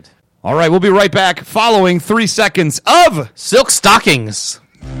 expected. All right, we'll be right back following 3 seconds of Silk stockings.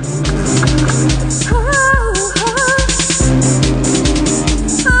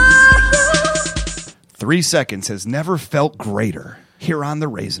 3 seconds has never felt greater here on the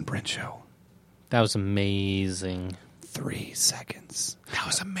Raisin Brand Show. That was amazing. 3 seconds. That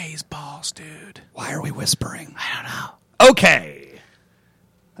was amazeballs, dude. Why are we whispering? I don't know. Okay.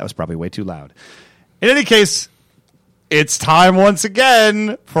 That was probably way too loud. In any case, it's time once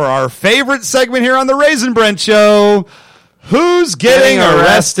again for our favorite segment here on the Raisin Brand Show. Who's getting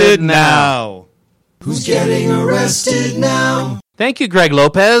arrested now? Who's getting arrested now? Thank you, Greg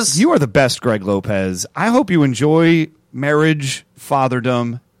Lopez. You are the best, Greg Lopez. I hope you enjoy marriage,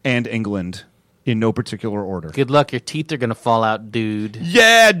 fatherdom, and England in no particular order. Good luck. Your teeth are going to fall out, dude.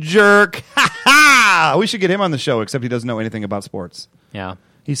 Yeah, jerk. Ha ha! We should get him on the show, except he doesn't know anything about sports. Yeah.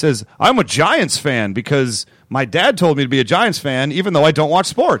 He says, I'm a Giants fan because my dad told me to be a Giants fan, even though I don't watch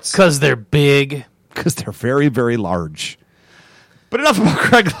sports. Because they're big. Because they're very, very large. But enough about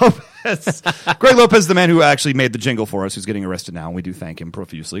Greg Lopez. Greg Lopez, the man who actually made the jingle for us, who's getting arrested now, and we do thank him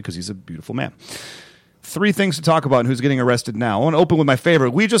profusely because he's a beautiful man. 3 things to talk about and who's getting arrested now. I want to open with my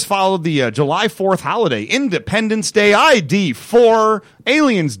favorite. We just followed the July 4th holiday, Independence Day ID4.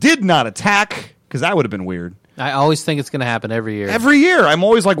 Aliens did not attack, because that would have been weird. I always think it's going to happen every year. Every year, I'm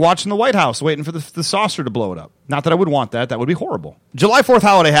always like watching the White House, waiting for the saucer to blow it up. Not that I would want that. That would be horrible. July 4th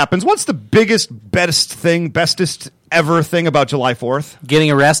holiday happens. What's the bestest ever thing about July 4th?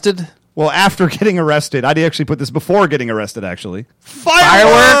 Getting arrested? Well, after getting arrested, I'd actually put this before getting arrested, actually.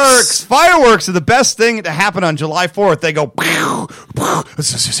 Fireworks! Fireworks are the best thing to happen on July 4th. They go... You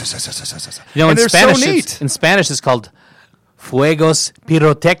know, and in they're Spanish, so neat. in Spanish, it's called fuegos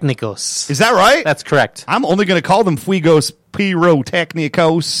pirotécnicos. Is that right? That's correct. I'm only going to call them fuegos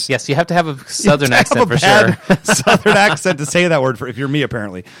pyrotechnicos. Yes, you have to have a southern You have to accent have for a sure. bad southern accent to say that word for if you're me,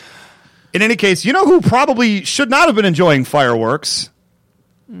 apparently. In any case, you know who probably should not have been enjoying fireworks?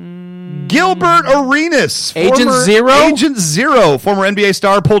 Gilbert Arenas. Agent Zero? Agent Zero. Former NBA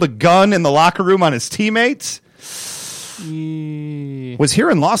star pulled a gun in the locker room on his teammates. Was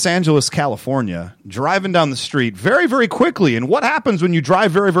here in Los Angeles, California, driving down the street very, very quickly. And what happens when you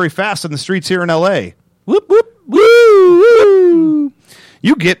drive very, very fast on the streets here in L.A.? Whoop, whoop, woo, woo.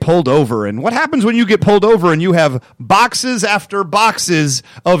 You get pulled over, and what happens when you get pulled over and you have boxes after boxes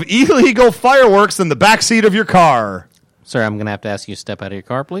of illegal fireworks in the backseat of your car? Sir, I'm going to have to ask you to step out of your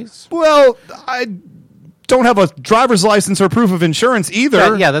car, please. Well, I don't have a driver's license or proof of insurance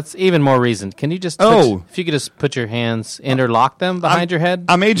either. Yeah, that's even more reason. Can you just if you could just put your hands, interlock them behind your head?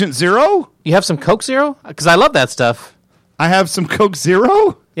 I'm Agent Zero? You have some Coke Zero? Because I love that stuff. I have some Coke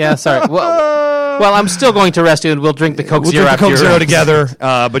Zero? Yeah, sorry. Well, I'm still going to arrest you, and we'll drink the Coke Zero We'll drink after the Coke your Zero arrest.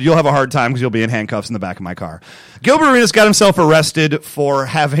 together, but you'll have a hard time because you'll be in handcuffs in the back of my car. Gilbert Arenas got himself arrested for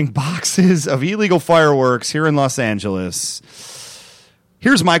having boxes of illegal fireworks here in Los Angeles.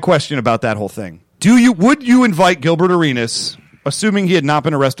 Here's my question about that whole thing. Would you invite Gilbert Arenas, assuming he had not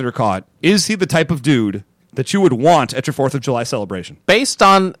been arrested or caught, is he the type of dude that you would want at your 4th of July celebration? Based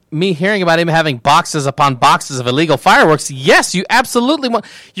on me hearing about him having boxes upon boxes of illegal fireworks, yes, you absolutely want...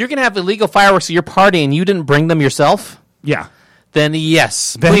 You're going to have illegal fireworks at your party and you didn't bring them yourself? Yeah. Then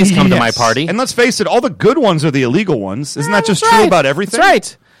yes, please come to my party. And let's face it, all the good ones are the illegal ones. Isn't that just That's true right. about everything? That's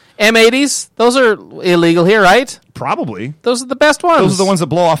right. M80s, those are illegal here, right? Probably. Those are the best ones. Those are the ones that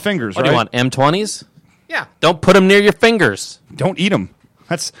blow off fingers, What right? do you want, M20s? Yeah. Don't put them near your fingers. Don't eat them.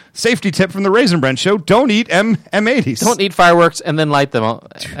 That's safety tip from the Raisin Bran Show. Don't eat M80s. Don't eat fireworks and then light them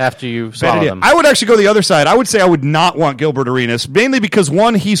after you Bad swallow idea. them. I would actually go the other side. I would say I would not want Gilbert Arenas, mainly because,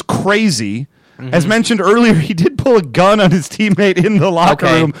 one, he's crazy. As mentioned earlier, he did pull a gun on his teammate in the locker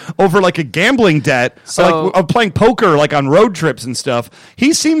room over like a gambling debt, So- of playing poker, like on road trips and stuff.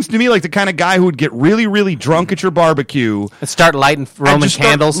 He seems to me like the kind of guy who would get really, really drunk at your barbecue And start lighting Roman just start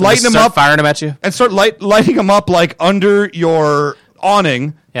candles and lighting just them start up. firing them at you. and start lighting them up like under your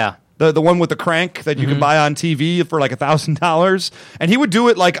awning. Yeah. The one with the crank that you can buy on TV for like $1,000, and he would do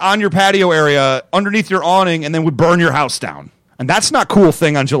it like on your patio area underneath your awning, and then would burn your house down. And that's not a cool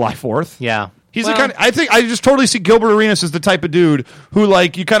thing on July 4th. Yeah. He's the kind. I just totally see Gilbert Arenas as the type of dude who,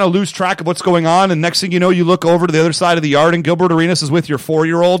 like, you kind of lose track of what's going on, and next thing you know, you look over to the other side of the yard, and Gilbert Arenas is with your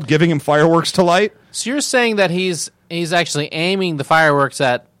 4-year-old, giving him fireworks to light. So you're saying that he's actually aiming the fireworks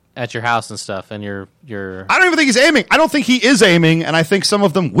at your house and stuff, and your I don't even think he's aiming. I don't think he is aiming, and I think some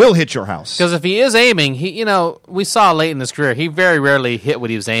of them will hit your house. because if he is aiming, we saw late in his career, he very rarely hit what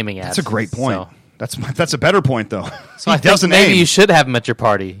he was aiming at. That's a great point. So, That's a better point, though. so I think maybe you should have him at your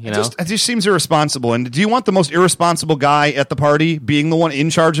party. You know, It just seems irresponsible. And do you want the most irresponsible guy at the party being the one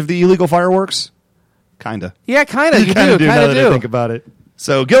in charge of the illegal fireworks? Kinda. yeah, kind of. You Kinda do. now Kind of that I do. think about it.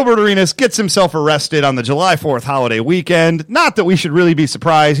 So Gilbert Arenas gets himself arrested on the July 4th holiday weekend. Not that we should really be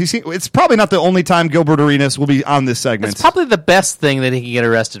surprised. It's probably not the only time Gilbert Arenas will be on this segment. It's probably the best thing that he can get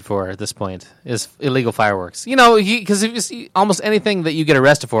arrested for at this point is illegal fireworks. You know, because if you see almost anything that you get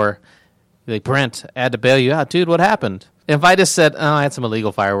arrested for, you're like, Brent, I had to bail you out. Dude, what happened? If I just said, I had some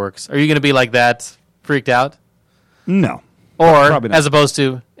illegal fireworks, are you going to be like that, freaked out? No. Or Probably not. as opposed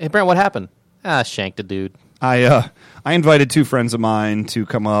to, hey, Brent, what happened? Shanked a dude. I invited 2 friends of mine to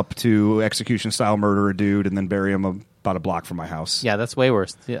come up to execution-style murder a dude and then bury him about a block from my house. Yeah, that's way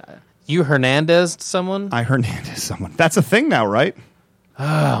worse. Yeah. You Hernandez someone? I Hernandez someone. That's a thing now, right?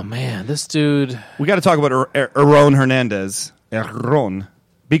 Oh, man, this dude. We got to talk about Aaron Hernandez. Aaron.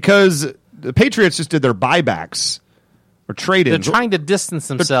 Because the Patriots just did their buybacks or trade-ins. They're trying to distance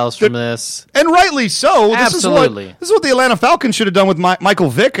themselves from this. And rightly so. Absolutely. This is what the Atlanta Falcons should have done with Michael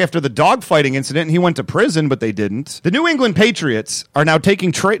Vick after the dogfighting incident, and he went to prison, but they didn't. The New England Patriots are now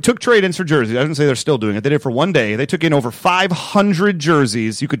took trade-ins for jerseys. I didn't say they're still doing it. They did it for one day. They took in over 500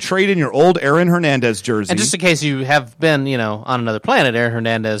 jerseys. You could trade in your old Aaron Hernandez jersey. And just in case you have been, on another planet, Aaron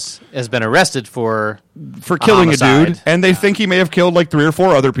Hernandez has been arrested for killing a homicide. dude, and they think he may have killed like 3 or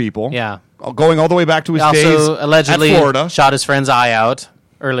 4 other people. Yeah. Going all the way back to his He days also allegedly at Florida. shot his friend's eye out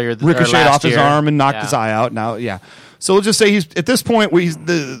earlier. Ricocheted last off his year. arm and knocked Yeah. his eye out. Now, yeah. So we'll just say he's at this point.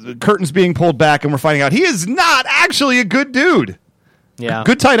 The curtain's being pulled back, and we're finding out he is not actually a good dude. Yeah.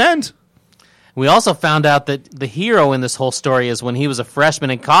 Good tight end. We also found out that the hero in this whole story is when he was a freshman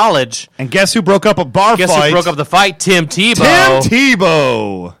in college. And guess who broke up a bar Guess fight? who broke up the fight? Tim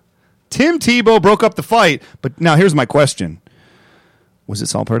Tebow. Tim Tebow broke up the fight. But now here's my question: was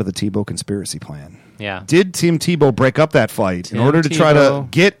this all part of the Tebow conspiracy plan? Yeah. Did Tim Tebow break up that fight in Tim order to try to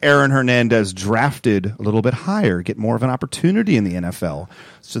Tebow. get Aaron Hernandez drafted a little bit higher, get more of an opportunity in the NFL?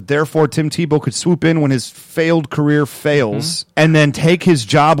 So therefore, Tim Tebow could swoop in when his failed career fails and then take his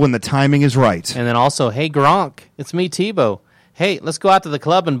job when the timing is right. And then also, hey, Gronk, it's me, Tebow. Hey, let's go out to the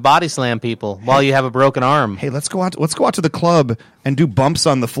club and body slam people while you have a broken arm. Hey, let's go out to the club and do bumps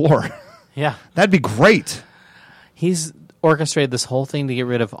on the floor. Yeah. That'd be great. He's orchestrated this whole thing to get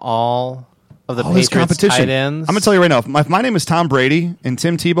rid of all of the All this Patriots competition. tight ends. I'm going to tell you right now, if my name is Tom Brady and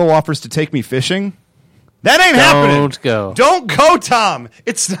Tim Tebow offers to take me fishing, That ain't happening. Don't go. Don't go, Tom.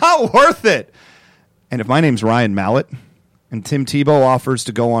 It's not worth it. And if my name's Ryan Mallett and Tim Tebow offers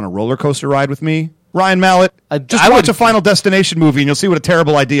to go on a roller coaster ride with me, Ryan Mallett, just watch a Final Destination movie and you'll see what a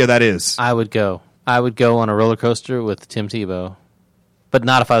terrible idea that is. I would go. I would go on a roller coaster with Tim Tebow. But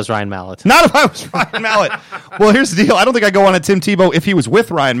not if I was Ryan Mallett. Not if I was Ryan Mallett. Well, here's the deal. I don't think I'd go on a Tim Tebow if he was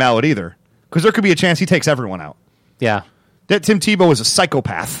with Ryan Mallett either. Because there could be a chance he takes everyone out. Yeah. That Tim Tebow is a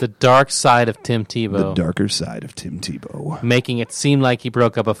psychopath. The dark side of Tim Tebow. The darker side of Tim Tebow. Making it seem like he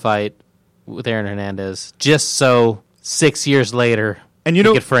broke up a fight with Aaron Hernandez just so 6 years later and he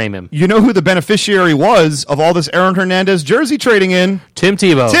could frame him. You know who the beneficiary was of all this Aaron Hernandez jersey trading in? Tim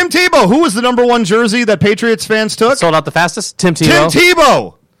Tebow. Tim Tebow. Who was the number one jersey that Patriots fans took? Sold out the fastest? Tim Tebow. Tim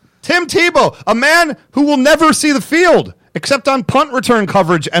Tebow. Tim Tebow. A man who will never see the field except on punt return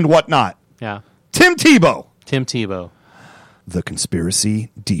coverage and whatnot. Yeah. Tim Tebow. Tim Tebow. The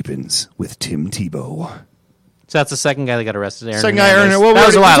conspiracy deepens with Tim Tebow. So that's the second guy that got arrested. Aaron Second guy, Hernandez. Aaron. Well, that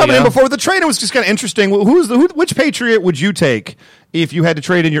was a while ago. Before the trade, it was just kind of interesting. Which Patriot would you take if you had to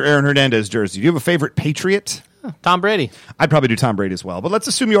trade in your Aaron Hernandez jersey? Do you have a favorite Patriot? Tom Brady. I'd probably do Tom Brady as well. But let's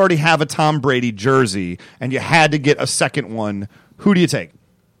assume you already have a Tom Brady jersey and you had to get a second one. Who do you take?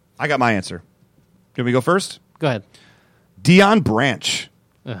 I got my answer. Can we go first? Go ahead. Deion Branch.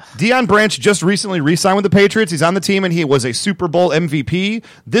 Deion Branch just recently re-signed with the Patriots. He's on the team, and he was a Super Bowl MVP.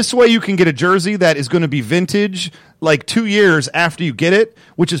 This way you can get a jersey that is going to be vintage like 2 years after you get it,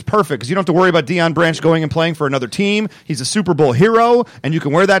 which is perfect because you don't have to worry about Deion Branch going and playing for another team. He's a Super Bowl hero, and you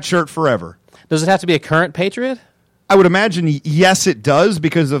can wear that shirt forever. Does it have to be a current Patriot? I would imagine, yes, it does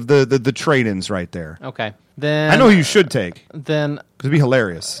because of the trade-ins right there. Okay. Then I know who you should take Then because it'd be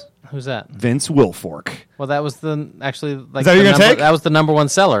hilarious. who's that? Vince Wilfork. Well, that was actually like Is that who you're gonna take? That was the number one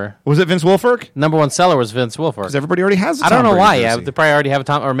seller. Was it Vince Wilfork? Number one seller was Vince Wilfork. Because everybody already has a I Tom don't know Brady why. jersey. Yeah, they probably already have a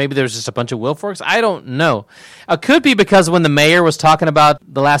Tom, or maybe there's just a bunch of Wilforks. I don't know. It could be because when the mayor was talking about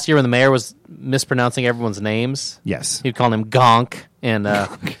the last year when the mayor was mispronouncing everyone's names. Yes. He'd call him Gonk, and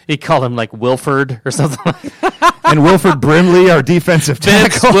he'd call him like Wilford or something like that. And Wilford Brimley, our defensive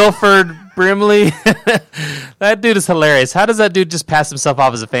Vince tackle. Wilford Brimley. That dude is hilarious. How does that dude just pass himself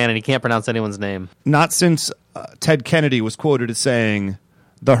off as a fan and he can't pronounce anyone's name? Not since Ted Kennedy was quoted as saying,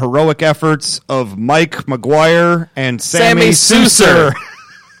 the heroic efforts of Mike McGuire and Sammy Souser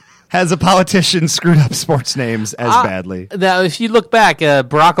has a politician screwed up sports names as badly. Now, if you look back,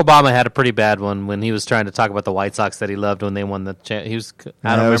 Barack Obama had a pretty bad one when he was trying to talk about the White Sox that he loved when they won the. He was.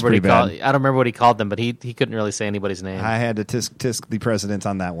 I don't remember what he called them, but he couldn't really say anybody's name. I had to tisk the president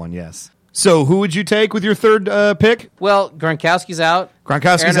on that one. Yes. So who would you take with your third pick? Well, Gronkowski's out.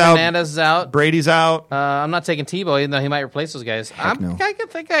 Gronkowski's Aaron out. Hernandez is out. Brady's out. I'm not taking Tebow, even though he might replace those guys. no. I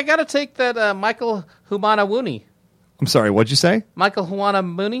think I got to take that Michael Humana-Wuni. I'm sorry. What'd you say? Michael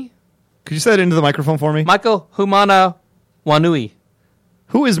Humana-Wuni. Could you say that into the microphone for me? Michael Humana-Wanui.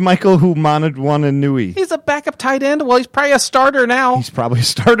 Who is Michael Humana-Wanui? He's a backup tight end. Well, he's probably a starter now. He's probably a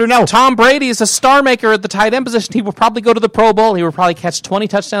starter now. Tom Brady is a star maker at the tight end position. He will probably go to the Pro Bowl. He will probably catch 20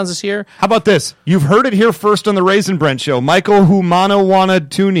 touchdowns this year. How about this? You've heard it here first on the Raisin Brent Show. Michael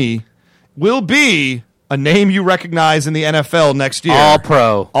Humana-Wanui will be a name you recognize in the NFL next year. All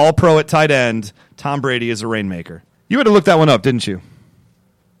pro. All pro at tight end. Tom Brady is a rainmaker. You had to look that one up, didn't you?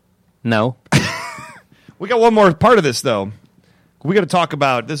 No. We got one more part of this, though. We got to talk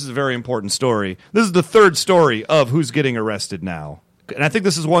about, this is a very important story. This is the third story of who's getting arrested now. And I think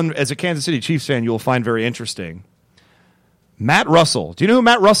this is one, as a Kansas City Chiefs fan, you will find very interesting. Matt Russell. Do you know who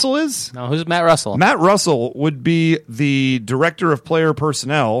Matt Russell is? No, who's Matt Russell? Matt Russell would be the director of player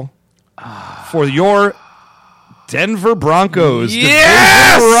personnel for your Denver Broncos.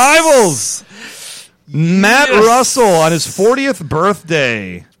 Yes! Division rivals. Matt Russell on his 40th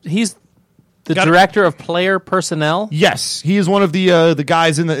birthday. He's the director of player personnel? Yes, he is one of the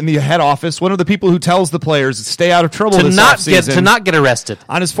guys in the head office, one of the people who tells the players to stay out of trouble To this offseason. not get arrested.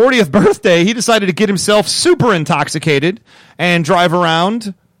 On his 40th birthday, he decided to get himself super intoxicated and drive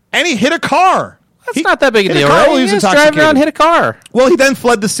around, and he hit a car. That's not that big a hit deal, car right? while he was He just drive intoxicated. around, hit a car. Well, he then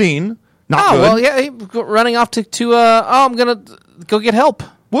fled the scene. Not good. Well, yeah, he running off to I'm going to go get help.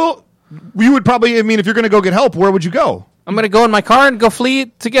 Well, you would probably, I mean, if you're going to go get help, where would you go? I'm going to go in my car and go flee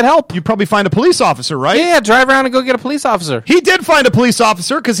to get help. You'd probably find a police officer, right? Yeah, drive around and go get a police officer. He did find a police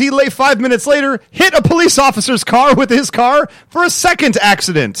officer because he lay 5 minutes later, hit a police officer's car with his car for a second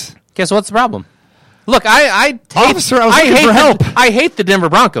accident. Okay, so what's the problem? Look, I hate the Denver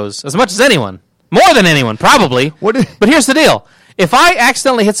Broncos as much as anyone. More than anyone, probably. But here's the deal. If I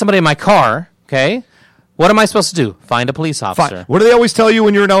accidentally hit somebody in my car, okay, What am I supposed to do? Find a police officer. Fine. What do they always tell you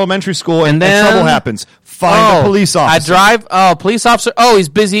when you're in elementary school and then trouble happens? Find a police officer. I drive. Oh, police officer. Oh, he's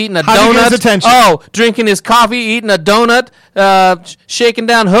busy eating a How do donut. you get his attention? Oh, drinking his coffee, eating a donut, shaking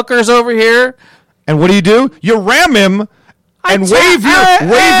down hookers over here. And what do? You ram him and wave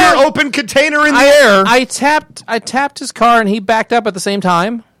your open container in the air. I tapped his car and he backed up at the same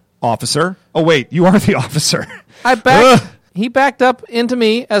time. Officer. Oh, wait. You are the officer. He backed up into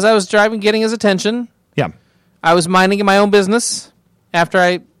me as I was driving, getting his attention. Yeah. I was minding my own business after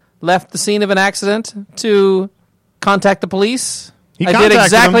I left the scene of an accident to contact the police. I did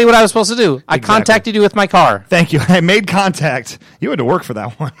exactly what I was supposed to do. I contacted you with my car. Thank you. I made contact. You had to work for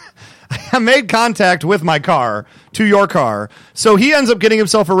that one. I made contact with my car to your car. So he ends up getting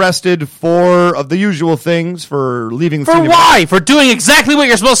himself arrested for of the usual things, for leaving the For scene. why? For doing exactly what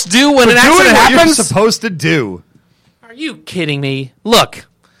you're supposed to do when an accident happens? You're supposed to do. Are you kidding me? Look.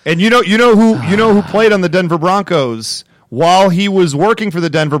 And you know who played on the Denver Broncos while he was working for the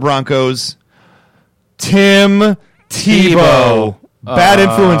Denver Broncos? Tim Tebow. Bad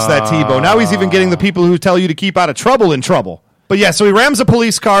influence, that Tebow. Now he's even getting the people who tell you to keep out of trouble in trouble. But yeah, so he rams a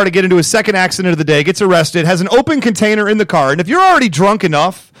police car to get into his second accident of the day, gets arrested, has an open container in the car. And if you're already drunk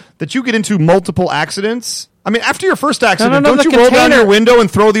enough that you get into multiple accidents, I mean, after your first accident, don't you roll down your window and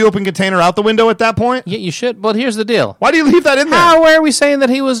throw the open container out the window at that point? Yeah, you should. But here's the deal. Why do you leave that in there? Why are we saying that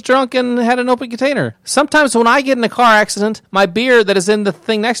he was drunk and had an open container? Sometimes when I get in a car accident, my beer that is in the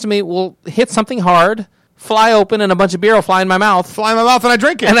thing next to me will hit something hard, fly open, and a bunch of beer will fly in my mouth. Fly in my mouth, and I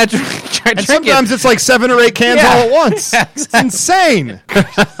drink it. And I drink and sometimes it's like 7 or 8 cans all at once. Yeah, exactly. It's insane.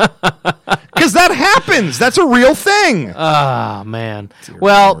 Because that happens. That's a real thing. Oh, man. Dear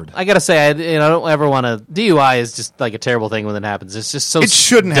well, Lord. I got to say, I don't ever want to... DUI is just like a terrible thing when it happens. It's just so It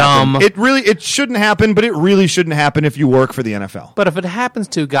shouldn't dumb. happen. It shouldn't happen, but it really shouldn't happen if you work for the NFL. But if it happens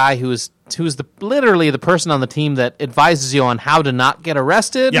to a guy who's literally the person on the team that advises you on how to not get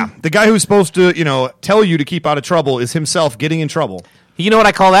arrested... Yeah, the guy who's supposed to, tell you to keep out of trouble is himself getting in trouble. You know what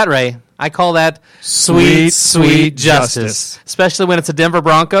I call that, Ray? I call that sweet, sweet justice. Especially when it's a Denver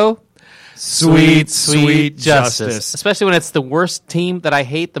Bronco. Sweet, sweet justice. Especially when it's the worst team that I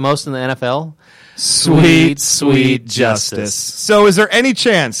hate the most in the NFL. Sweet, sweet justice. So is there any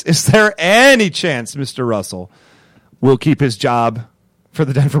chance, Mr. Russell will keep his job for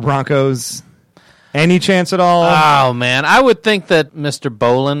the Denver Broncos? Any chance at all? Oh, man. I would think that Mr.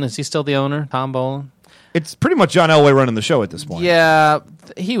 Bolin, is he still the owner? Tom Bolin? It's pretty much John Elway running the show at this point. Yeah,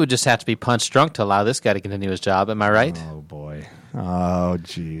 he would just have to be punch drunk to allow this guy to continue his job. Am I right? Oh, boy. Oh,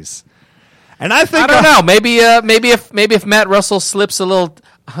 jeez. And I think... I don't know. Maybe if Matt Russell slips a little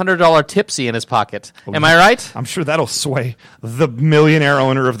 $100 tipsy in his pocket. Am I right? I'm sure that'll sway the millionaire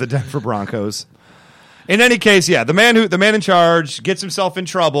owner of the Denver Broncos. In any case, yeah, the man in charge gets himself in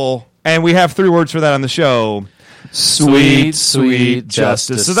trouble, and we have 3 words for that on the show. Sweet, sweet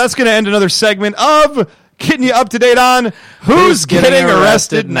justice. So that's going to end another segment of getting you up to date on Who's Getting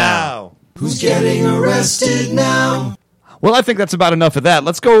Arrested Now? Who's getting arrested now? Well, I think that's about enough of that.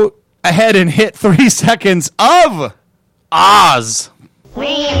 Let's go ahead and hit 3 seconds of Oz.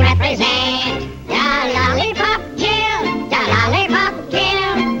 We represent the Lollipop Guild, the Lollipop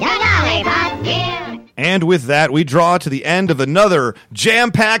Guild, the Lollipop Guild. And with that, we draw to the end of another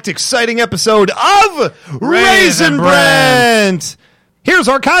jam-packed, exciting episode of Raisin Brent. Here's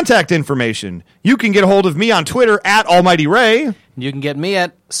our contact information. You can get a hold of me on Twitter at Almighty Ray. You can get me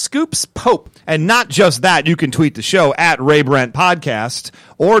at Scoops Pope. And not just that, you can tweet the show at Ray Brent Podcast,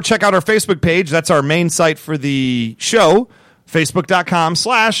 or check out our Facebook page. That's our main site for the show,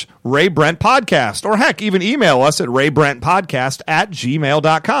 facebook.com/Ray Brent Podcast. Or heck, even email us at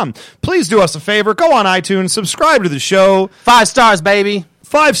raybrentpodcast@gmail.com. Please do us a favor. Go on iTunes, subscribe to the show. 5 stars, baby.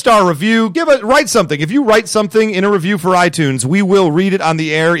 5-star review. Write something. If you write something in a review for iTunes, we will read it on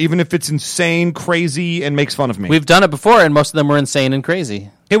the air, even if it's insane, crazy, and makes fun of me. We've done it before, and most of them were insane and crazy.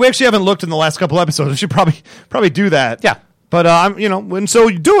 Hey, we actually haven't looked in the last couple episodes. We should probably do that. Yeah. But and so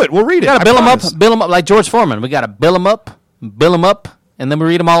you do it. We'll read it. We got to bill them up like George Foreman. We got to bill them up, and then we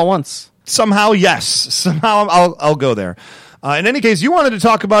read them all at once. Somehow, yes. Somehow I'll go there. In any case, you wanted to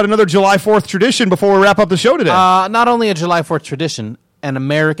talk about another July 4th tradition before we wrap up the show today. Not only a July 4th tradition, an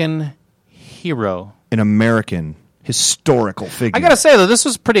American hero. An American historical figure. I got to say, though, this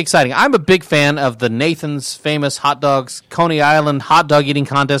was pretty exciting. I'm a big fan of the Nathan's famous hot dogs, Coney Island hot dog eating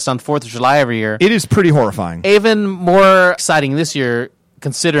contest on 4th of July every year. It is pretty horrifying. Even more exciting this year,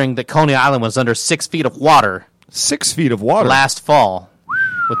 considering that Coney Island was under 6 feet of water. 6 feet of water. Last fall.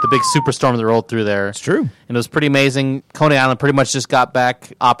 With the big superstorm that rolled through there. It's true. And it was pretty amazing. Coney Island pretty much just got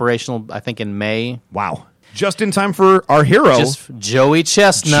back operational, I think, in May. Wow. just in time for our hero, Just Joey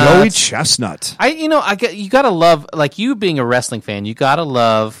Chestnut. Joey Chestnut. You gotta love, like, you being a wrestling fan, you gotta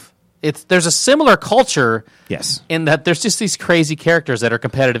love there's a similar culture Yes. in that there's just these crazy characters that are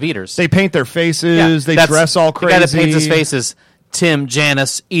competitive eaters. They paint their faces. They dress all crazy. The guy that paints his face is Tim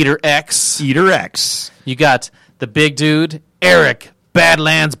Janus, Eater X. Eater X. You got the big dude, Eric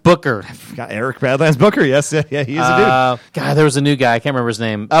Badlands Booker. Got Eric Badlands Booker. Yes, yeah, he is a dude. God, there was a new guy. I can't remember his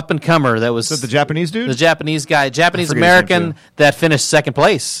name. Up and comer. That was Is that the Japanese dude? the Japanese guy, Japanese forget his name, American too. that finished second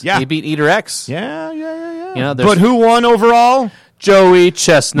place. Yeah. He beat Eater X. Yeah. You know, there's But who won overall? Joey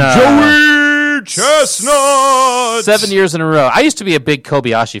Chestnut. Joey Chestnut. 7 years in a row. I used to be a big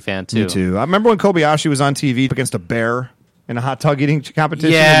Kobayashi fan too. Me too. I remember when Kobayashi was on TV against a bear in a hot dog eating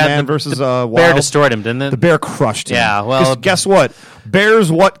competition. Yeah, man versus Wild. Bear destroyed him, didn't it? The bear crushed him. Yeah, well- 'Cause guess what?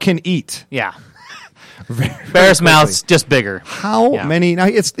 Bears what can eat. Yeah. Very Bear's quickly. mouth's just bigger. How Yeah. many? Now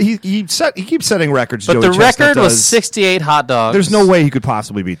he keeps setting records. But Joey the Chestnut record was does. 68 hot dogs. There's no way he could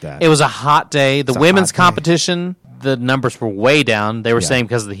possibly beat that. It was a hot day. The a women's hot day. competition, the numbers were way down. They were Yeah. saying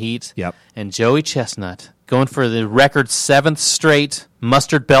because of the heat. Yep. And Joey Chestnut going for the record 7th straight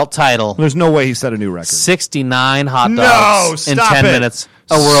mustard belt title. There's no way he set a new record. 69 hot No, dogs in stop 10 it. minutes.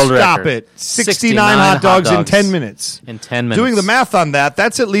 A world Stop record. it. 69 hot dogs in 10 minutes. In 10 minutes. Doing the math on that,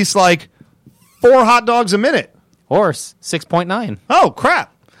 that's at least like 4 hot dogs a minute. Or 6.9. Oh,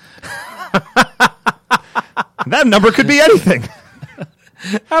 crap. That number could be anything.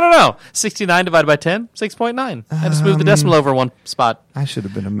 I don't know. 69 divided by 10, 6.9. I just moved the decimal over one spot. I should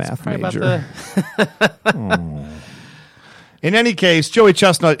have been a math Sorry about major. the- In any case, Joey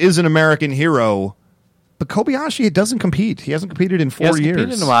Chestnut is an American hero, but Kobayashi doesn't compete. He hasn't competed in He 4 hasn't years.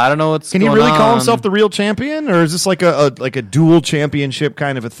 competed in a while. I don't know what's Can he going really call on. himself the real champion, or is this like a dual championship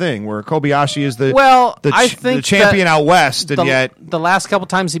kind of a thing where Kobayashi is the I think the champion that out west, and yet the last couple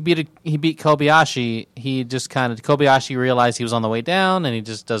times he beat Kobayashi, he just kind of Kobayashi realized he was on the way down, and he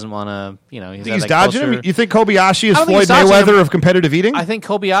just doesn't want to. he's dodging him. You think Kobayashi is I don't think Floyd he's dodging Mayweather him. of competitive eating? I think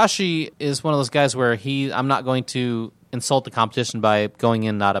Kobayashi is one of those guys where I'm not going to insult the competition by going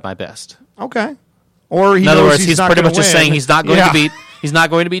in not at my best. Okay. Or he In other knows words, he's not pretty gonna much just win. saying he's not going Yeah.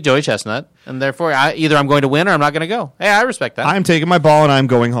 to beat Joey Chestnut, and therefore either I'm going to win or I'm not going to go. Hey, I respect that. I'm taking my ball and I'm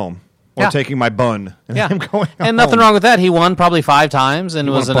going home. Or Yeah. taking my bun and yeah, I'm going home. and nothing wrong with that. He won probably 5 times and He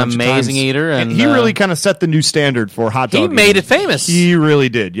won was a an bunch of amazing times. eater. And he really kind of set the new standard for hot dog he eating. made it famous. He really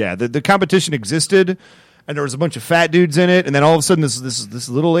did. Yeah, the competition existed, and there was a bunch of fat dudes in it, and then all of a sudden this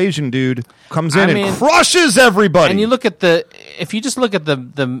little Asian dude comes in I and mean- crushes everybody. And you look at if you just look at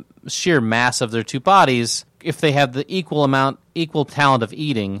the sheer mass of their two bodies, if they have the equal talent of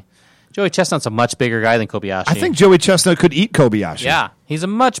eating, Joey Chestnut's a much bigger guy than Kobayashi. I think Joey Chestnut could eat Kobayashi. Yeah, he's a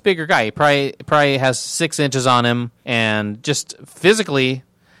much bigger guy. He probably has 6 inches on him, and just physically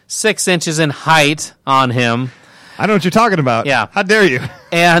 6 inches in height on him, I know what you're talking about. Yeah. How dare you?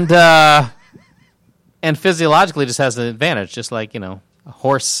 and physiologically just has an advantage. Just like a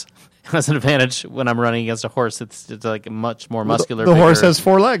horse has an advantage when I'm running against a horse. It's like a much more muscular. The horse bigger- has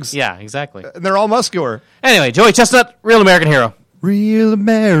 4 legs. Yeah, exactly. And they're all muscular. Anyway, Joey Chestnut, real American hero. Real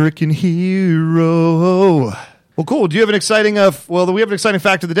American hero. Well, cool. Do you have an exciting we have an exciting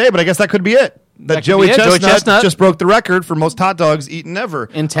fact of the day, but I guess that could be it. That could Joey be it. Joey Chestnut Chestnut. just broke the record for most hot dogs eaten ever.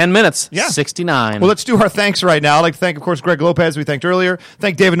 In 10 minutes, Yeah. 69. Well, let's do our thanks right now. I'd like to thank, of course, Greg Lopez, we thanked earlier.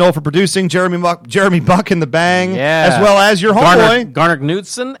 Thank David Knoll for producing, Jeremy Buck in the Bang, Yeah. as well as your homeboy, Garner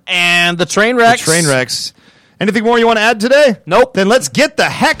Knudsen and the Trainwrecks. Trainwrecks. Anything more you want to add today? Nope. Then let's get the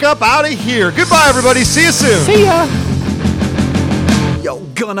heck up out of here. Goodbye, everybody. See you soon. See ya. You're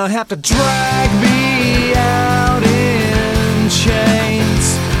gonna have to drag me out in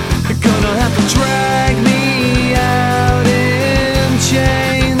chains. You're gonna have to drag me out in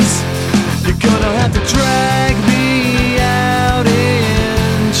chains. You're gonna have to drag me out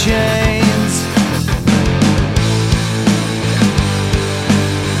in chains.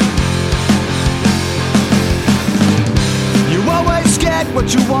 You always get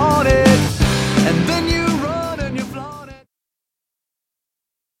what you wanted, and then you run and you flaunt it.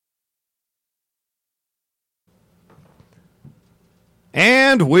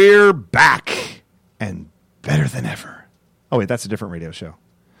 And we're back. And better than ever. Oh, wait, that's a different radio show.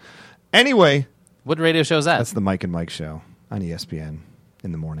 Anyway, What radio show is that? that's the Mike and Mike show on ESPN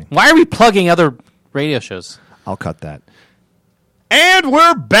in the morning. Why are we plugging other radio shows? I'll cut that. And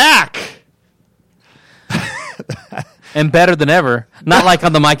we're back. And better than ever. Not like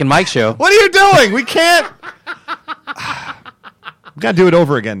on the Mike and Mike show. What are you doing? We can't. We got to do it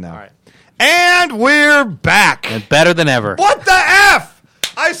over again now. All right. And we're back. And better than ever. What the F?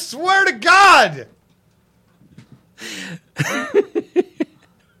 I swear to God.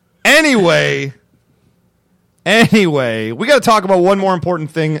 Anyway, Anyway, we got to talk about one more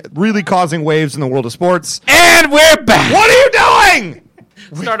important thing really causing waves in the world of sports. And we're back. What are you doing?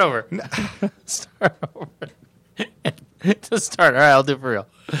 Start over. Start over. Just start. All right, I'll do it for real.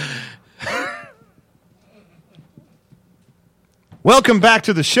 Welcome back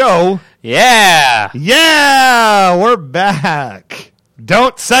to the show. Yeah. Yeah, we're back.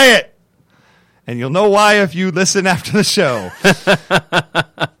 Don't say it. And you'll know why if you listen after the show.